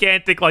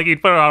gigantic, like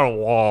you'd put it on a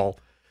wall.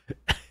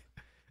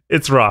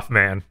 It's rough,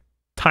 man.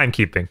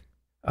 Timekeeping.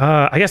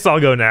 I guess I'll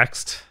go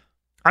next.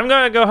 I'm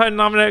gonna go ahead and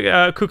nominate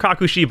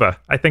Kukaku Shiba.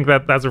 I think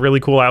that's a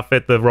really cool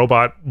outfit. The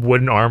robot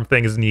wooden arm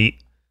thing is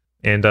neat,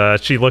 and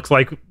she looks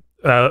like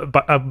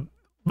a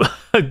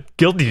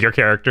Guilty Gear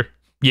character.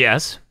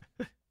 Yes.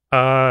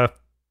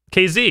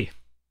 KZ,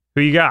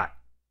 who you got?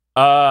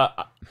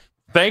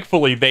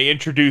 Thankfully, they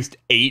introduced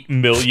 8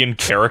 million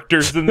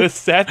characters in this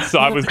set, so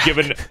I was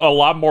given a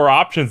lot more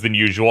options than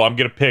usual. I'm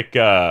gonna pick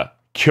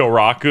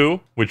Kyoraku,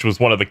 which was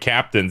one of the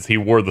captains. He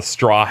wore the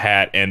straw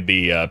hat and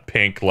the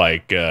pink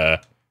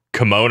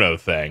kimono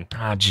thing.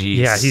 Ah, jeez.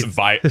 Yeah,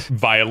 he's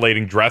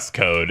violating dress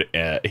code.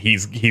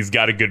 He's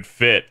got a good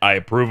fit. I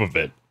approve of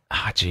it.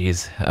 Ah,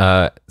 jeez.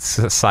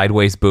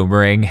 Sideways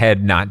boomerang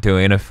head not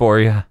doing it for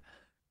you.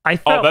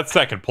 That's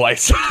second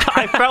place.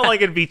 I felt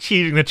like it'd be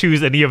cheating to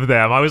choose any of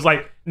them. I was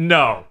like,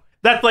 no.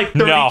 That's like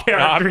 30 characters.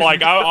 I'm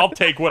like, I'll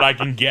take what I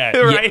can get.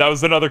 Right? That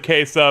was another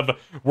case of,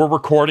 we're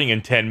recording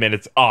in 10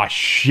 minutes. Oh,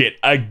 shit.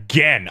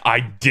 Again, I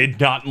did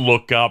not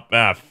look up.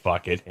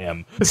 Fuck it,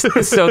 him.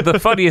 So the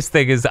funniest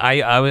thing is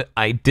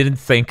I didn't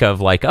think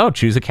of like, oh,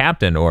 choose a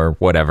captain or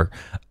whatever.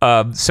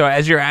 So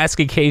as you're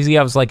asking KZ,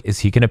 I was like, is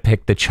he going to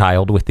pick the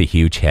child with the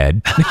huge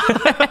head?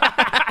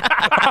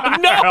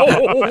 No!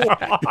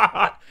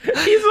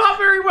 He's not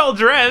very well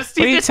dressed.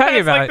 What are you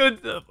talking about?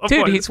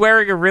 Dude, he's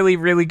wearing a really,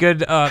 really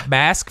good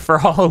mask for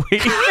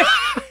Halloween.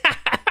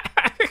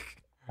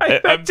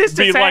 Just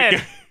his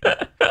head.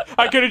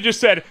 I could have just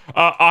said,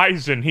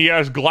 Aizen, he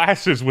has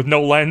glasses with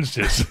no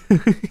lenses.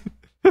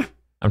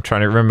 I'm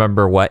trying to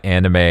remember what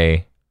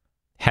anime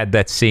had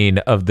that scene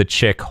of the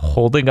chick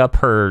holding up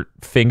her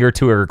finger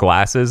to her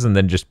glasses and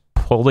then just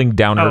pulling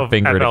down her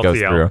finger to go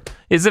through.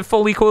 Is it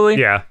Fully Cooley?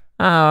 Yeah.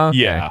 Oh, okay.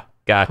 Yeah.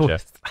 Gotcha.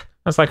 I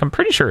was like, I'm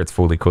pretty sure it's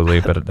Fully Cooley,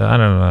 but I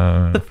don't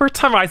know. The first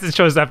time Aizen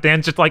shows up,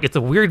 Dan's just like, it's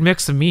a weird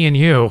mix of me and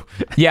you.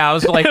 Yeah, I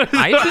was like,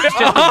 Aizen's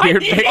just a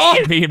weird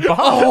mix of me and Bob.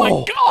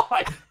 Oh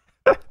my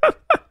god!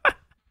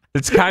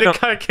 It's kind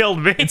of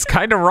killed me. It's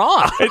kind of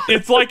raw.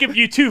 It's like if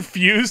you two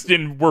fused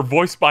and were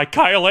voiced by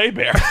Kyle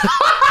Hebert.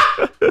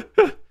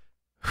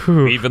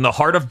 Even the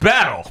heart of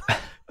battle.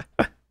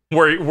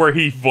 where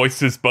he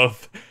voices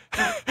both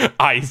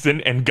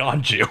Aizen and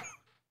Ganju.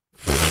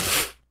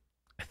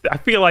 I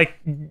feel like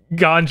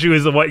Ganju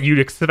is what you'd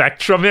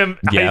expect from him.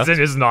 Yes. Aizen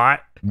is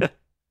not.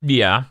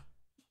 Yeah.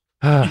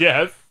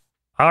 Yes.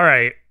 All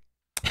right.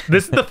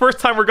 This is the first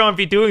time we're going to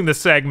be doing this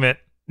segment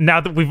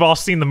now that we've all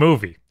seen the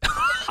movie.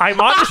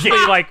 I'm honestly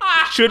like,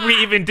 should we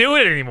even do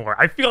it anymore?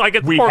 I feel like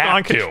it's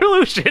foregone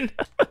conclusion.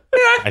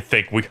 I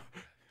think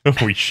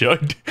we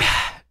should.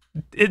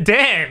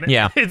 Dan,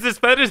 yeah. Is this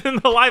better than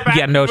the live action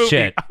Yeah, no movie?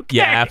 shit. Okay.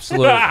 Yeah,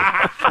 absolutely.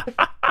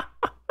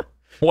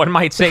 One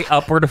might say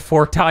upward of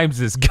 4 times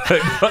is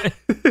good, but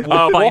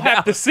we'll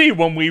have to see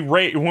when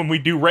we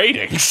do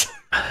ratings.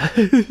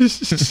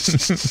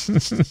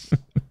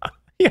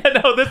 Yeah,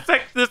 no, this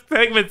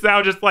segment's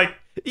now just like,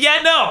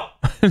 yeah, no,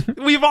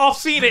 we've all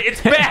seen it.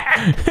 It's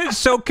bad.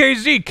 So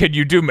KZ, can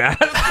you do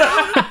math?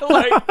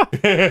 Like,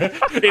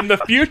 in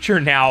the future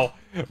now,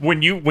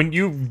 when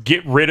you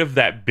get rid of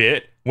that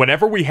bit,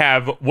 whenever we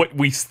have what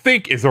we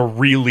think is a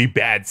really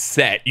bad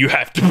set, you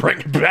have to bring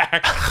it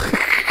back.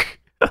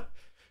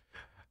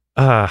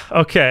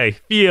 Okay.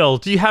 Phil,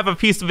 do you have a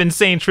piece of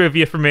insane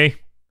trivia for me?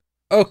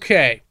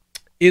 Okay.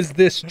 Is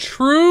this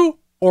true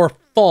or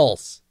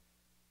false?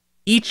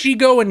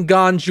 Ichigo and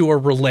Ganju are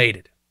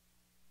related.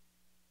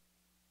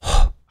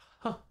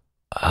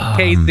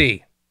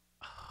 KZ.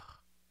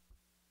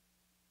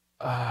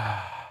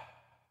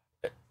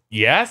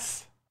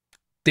 Yes?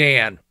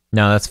 Dan.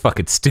 No, that's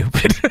fucking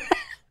stupid.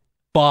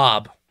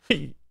 Bob.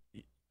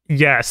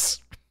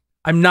 Yes.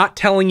 I'm not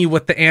telling you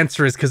what the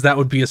answer is because that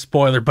would be a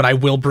spoiler, but I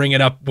will bring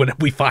it up when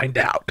we find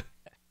out.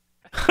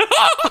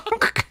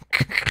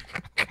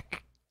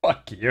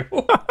 Fuck Fuck you.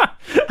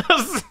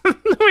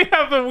 We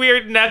have a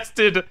weird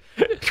nested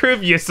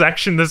trivia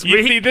section this You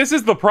week. see, this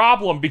is the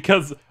problem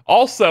because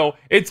also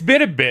it's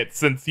been a bit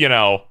since,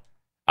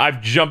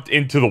 I've jumped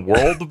into the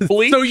world of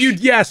Bleach. So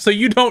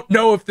you don't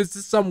know if this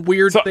is some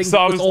weird thing So that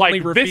I was was only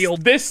like,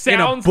 revealed this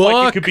sounds in a like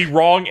book. it could be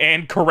wrong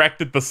and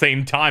correct at the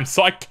same time,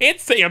 so I can't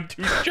say I'm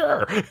too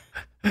sure.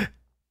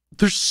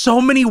 There's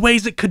so many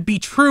ways it could be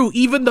true,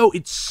 even though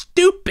it's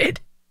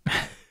stupid.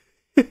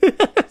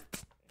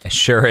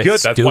 Sure, it's Good,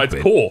 stupid. that's why it's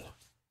cool.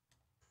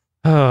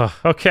 Oh,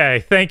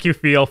 okay. Thank you,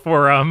 Phil,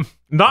 for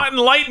not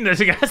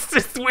enlightening us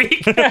this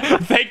week.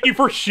 Thank you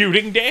for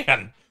shooting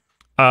Dan.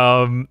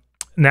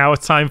 Now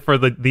it's time for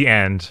the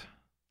end.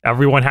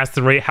 Everyone has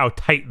to rate how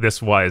tight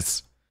this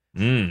was.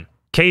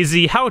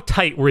 KZ, how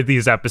tight were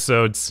these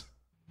episodes?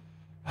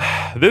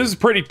 This is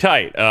pretty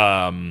tight.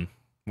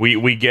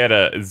 We get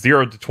a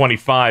 0 to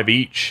 25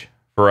 each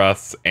for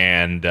us,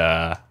 and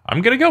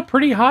I'm gonna go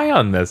pretty high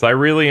on this. I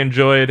really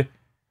enjoyed.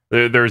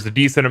 There's a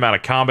decent amount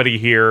of comedy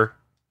here.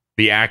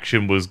 The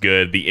action was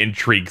good. The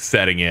intrigue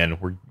setting in.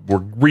 We're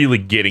really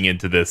getting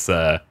into this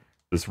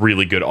this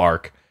really good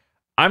arc.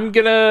 I'm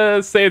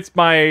gonna say it's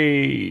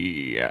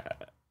I'm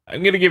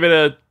gonna give it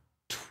a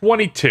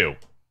 22.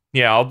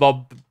 Yeah,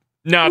 I'll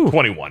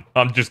 21.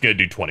 I'm just gonna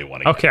do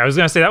 21 again. Okay, I was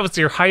gonna say that was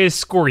your highest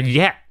score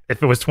yet.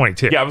 If it was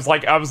 22. Yeah, I was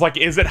like,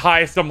 is it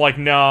highest? I'm like,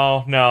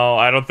 no,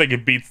 I don't think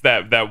it beats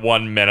that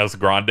one Menos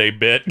Grande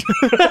bit.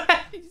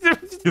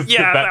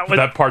 Yeah,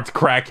 that part's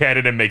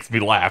crackheaded and makes me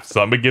laugh.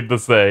 So I'm gonna give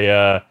this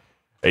a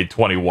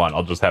 21.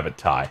 I'll just have it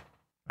tie.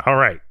 All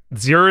right,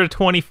 0 to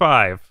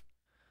 25.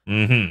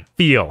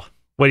 Feel.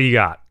 What do you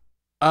got?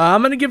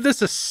 I'm gonna give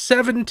this a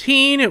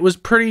 17. It was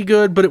pretty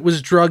good, but it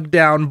was drugged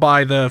down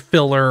by the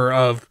filler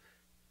of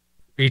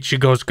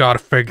Ichigo's got to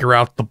figure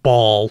out the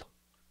ball.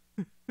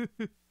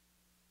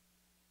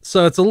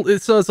 So it's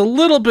a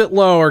little bit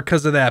lower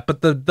because of that,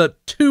 but the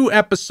 2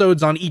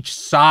 episodes on each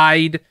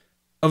side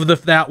of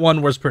that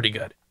one was pretty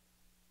good.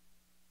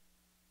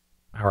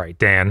 All right,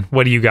 Dan,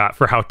 what do you got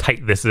for how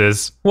tight this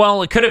is?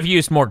 Well, it could have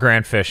used more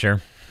Grand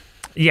Fisher,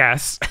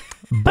 Yes.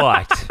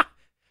 but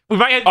We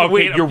might have to Okay,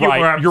 wait a you're few more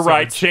right. You're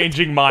right. episodes.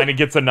 Changing mine, it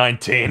gets a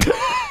 19.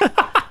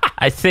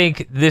 I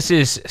think this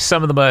is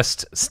some of the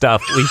best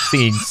stuff we've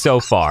seen so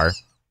far.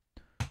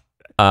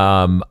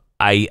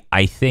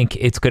 I think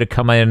it's going to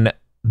come in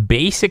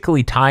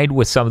basically tied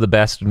with some of the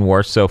best and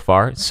worst so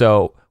far.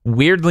 So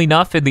weirdly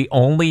enough, in the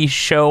only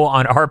show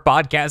on our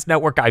podcast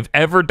network I've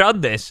ever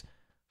done this,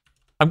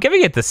 I'm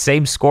giving it the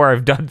same score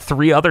I've done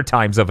 3 other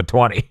times of a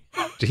 20.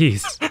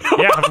 Jeez.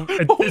 Yeah,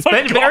 it's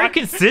been very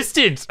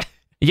consistent.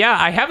 Yeah,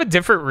 I have a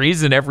different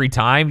reason every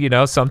time,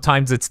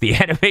 sometimes it's the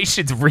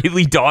animation's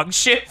really dog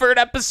shit for an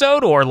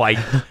episode, or like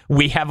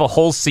we have a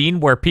whole scene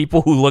where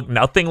people who look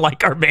nothing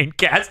like our main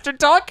cast are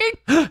talking.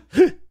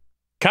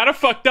 Kind of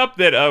fucked up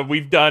that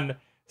we've done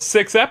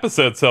 6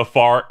 episodes so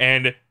far,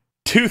 and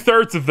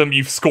 2/3 of them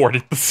you've scored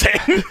it the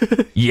same.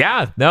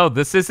 Yeah, no,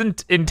 this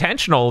isn't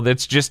intentional.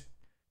 It's just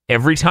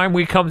every time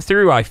we come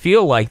through, I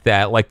feel like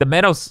that. Like the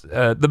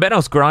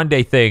Menos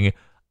Grande thing,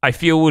 I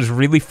feel was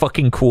really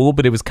fucking cool,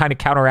 but it was kind of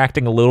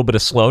counteracting a little bit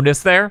of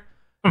slowness there.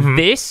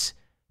 This,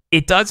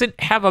 it doesn't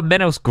have a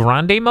Menos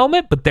Grande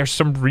moment, but there's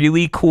some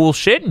really cool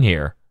shit in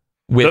here.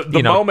 With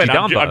the moment,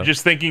 Gigamba. I'm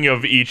just thinking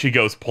of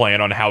Ichigo's plan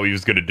on how he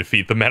was going to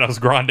defeat the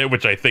Menos Grande,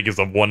 which I think is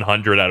a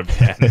 100 out of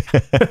 10.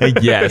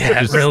 Yes,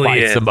 Yeah, just it really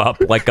slice is. them up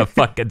like a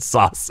fucking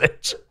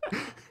sausage.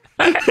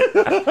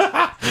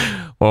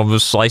 Well, I'm gonna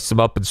slice them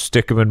up and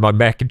stick them in my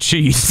mac and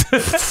cheese.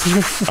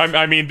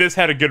 I mean, this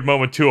had a good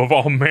moment too of,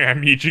 oh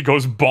man,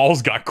 Ichigo's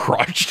balls got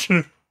crushed.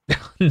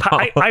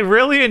 I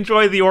really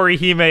enjoy the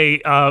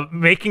Orihime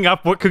making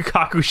up what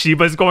Kukaku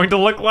Shiba is going to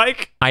look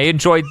like. I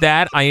enjoyed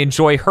that. I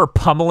enjoy her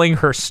pummeling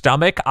her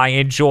stomach. I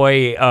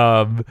enjoy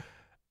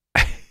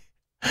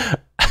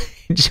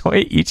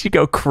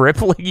Ichigo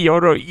crippling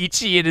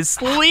Yoruichi in his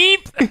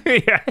sleep.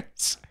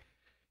 Yes.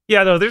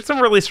 Yeah, no, there's some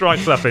really strong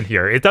stuff in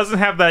here. It doesn't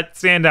have that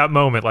standout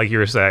moment like you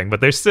were saying,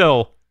 but it's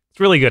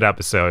really good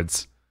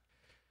episodes.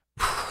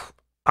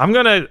 I'm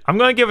gonna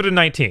give it a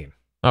 19.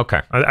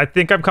 Okay. I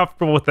think I'm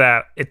comfortable with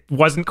that. It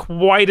wasn't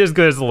quite as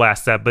good as the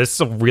last set, but it's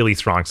still really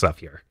strong stuff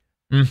here.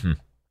 Mm-hmm.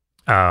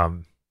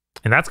 And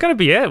that's gonna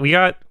be it. We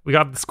got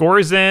the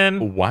scores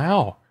in.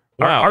 Wow.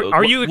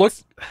 Are you? Look,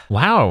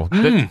 Wow.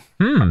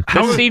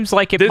 This seems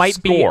like it this might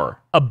score. be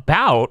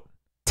about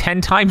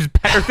 10 times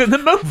better than the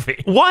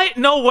movie. What?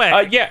 No way.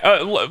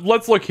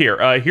 Let's look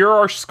here. Here are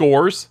our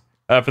scores.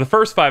 For the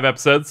first 5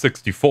 episodes,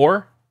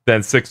 64.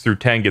 Then 6 through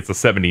 10 gets a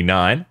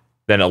 79.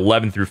 Then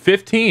 11 through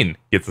 15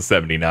 gets a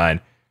 79.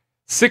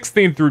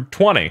 16 through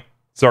 20,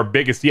 it's our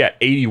biggest yet,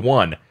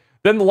 81.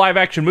 Then the live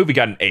action movie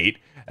got an 8.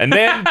 And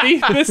then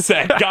this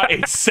set got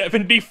a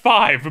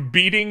 75,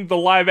 beating the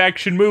live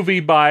action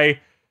movie by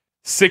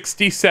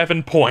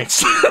 67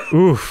 points.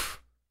 Oof.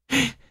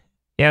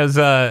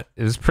 Yeah,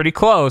 it was pretty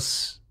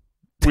close.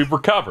 We've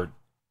recovered.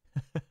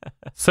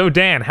 So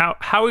Dan,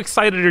 how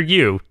excited are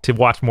you to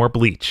watch more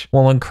Bleach?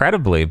 Well,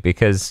 incredibly,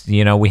 because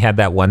we had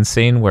that one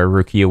scene where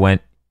Rukia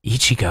went,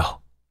 Ichigo.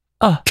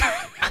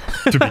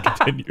 To be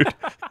continued.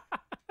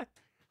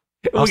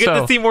 We get to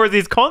Also- see more of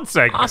these con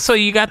segments. Also,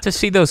 you got to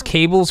see those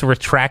cables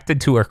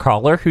retracted to her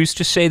collar. Who's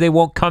to say they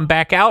won't come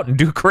back out and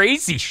do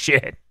crazy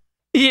shit?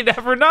 You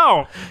never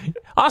know.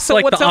 Also,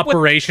 like what's the up with...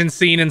 operation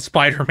scene in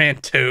Spider-Man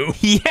 2.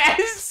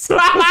 Yes!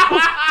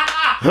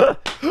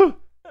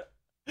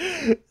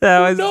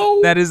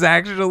 That is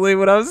actually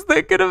what I was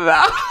thinking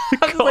about. I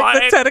was like, the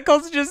God.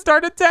 tentacles just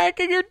start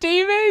attacking your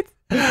teammates.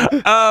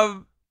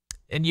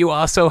 And you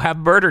also have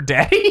Murder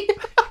Daddy.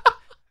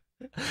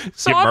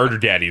 So Yeah, Murder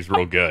Daddy's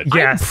real good. Yeah. I'm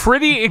Yes.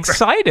 pretty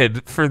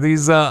excited for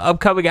these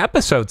upcoming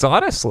episodes,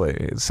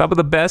 honestly. Some of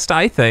the best,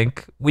 I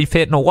think, we've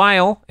hit in a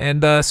while.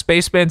 And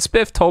Spaceman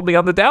Spiff told me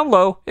on the down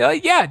low,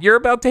 yeah, you're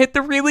about to hit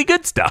the really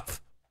good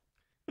stuff.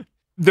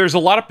 There's a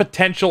lot of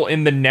potential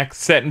in the next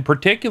set in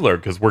particular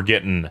because we're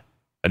getting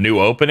a new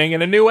opening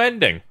and a new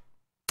ending.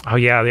 Oh,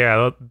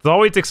 yeah. It's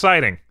always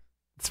exciting,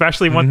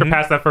 especially once we're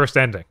past that first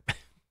ending.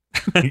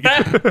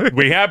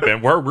 We have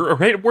been.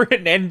 We're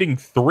hitting ending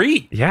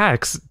 3. Yeah,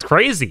 it's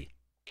crazy.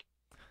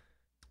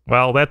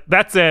 Well,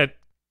 that's it.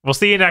 We'll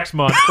see you next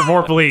month for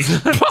more Bleach.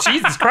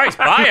 Jesus Christ,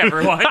 bye,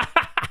 everyone.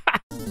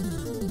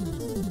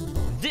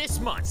 This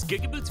month's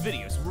GigaBoots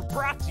videos were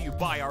brought to you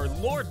by our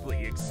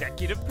lordly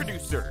executive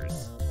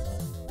producers,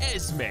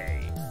 Esme,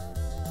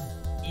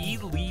 E.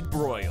 Lee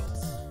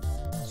Broyles,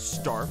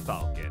 Star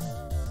Falcon,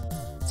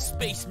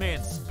 Spaceman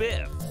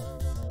Spiff,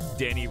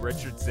 Danny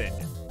Richardson,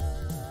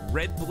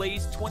 Red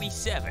Blaze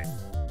 27,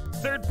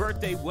 Third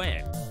Birthday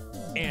Wen,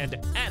 and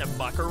Adam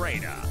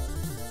Macarena.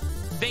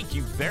 Thank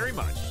you very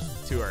much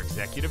to our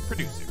executive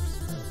producers.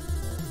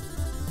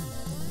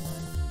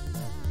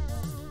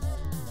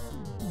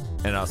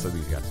 And also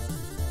these guys.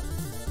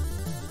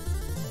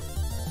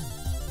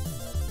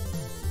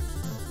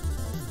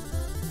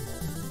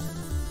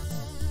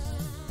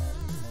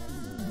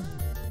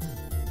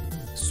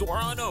 Soar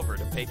on over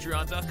to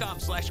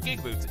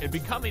patreon.com/GigaBoots and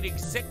become an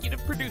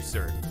executive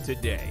producer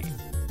today.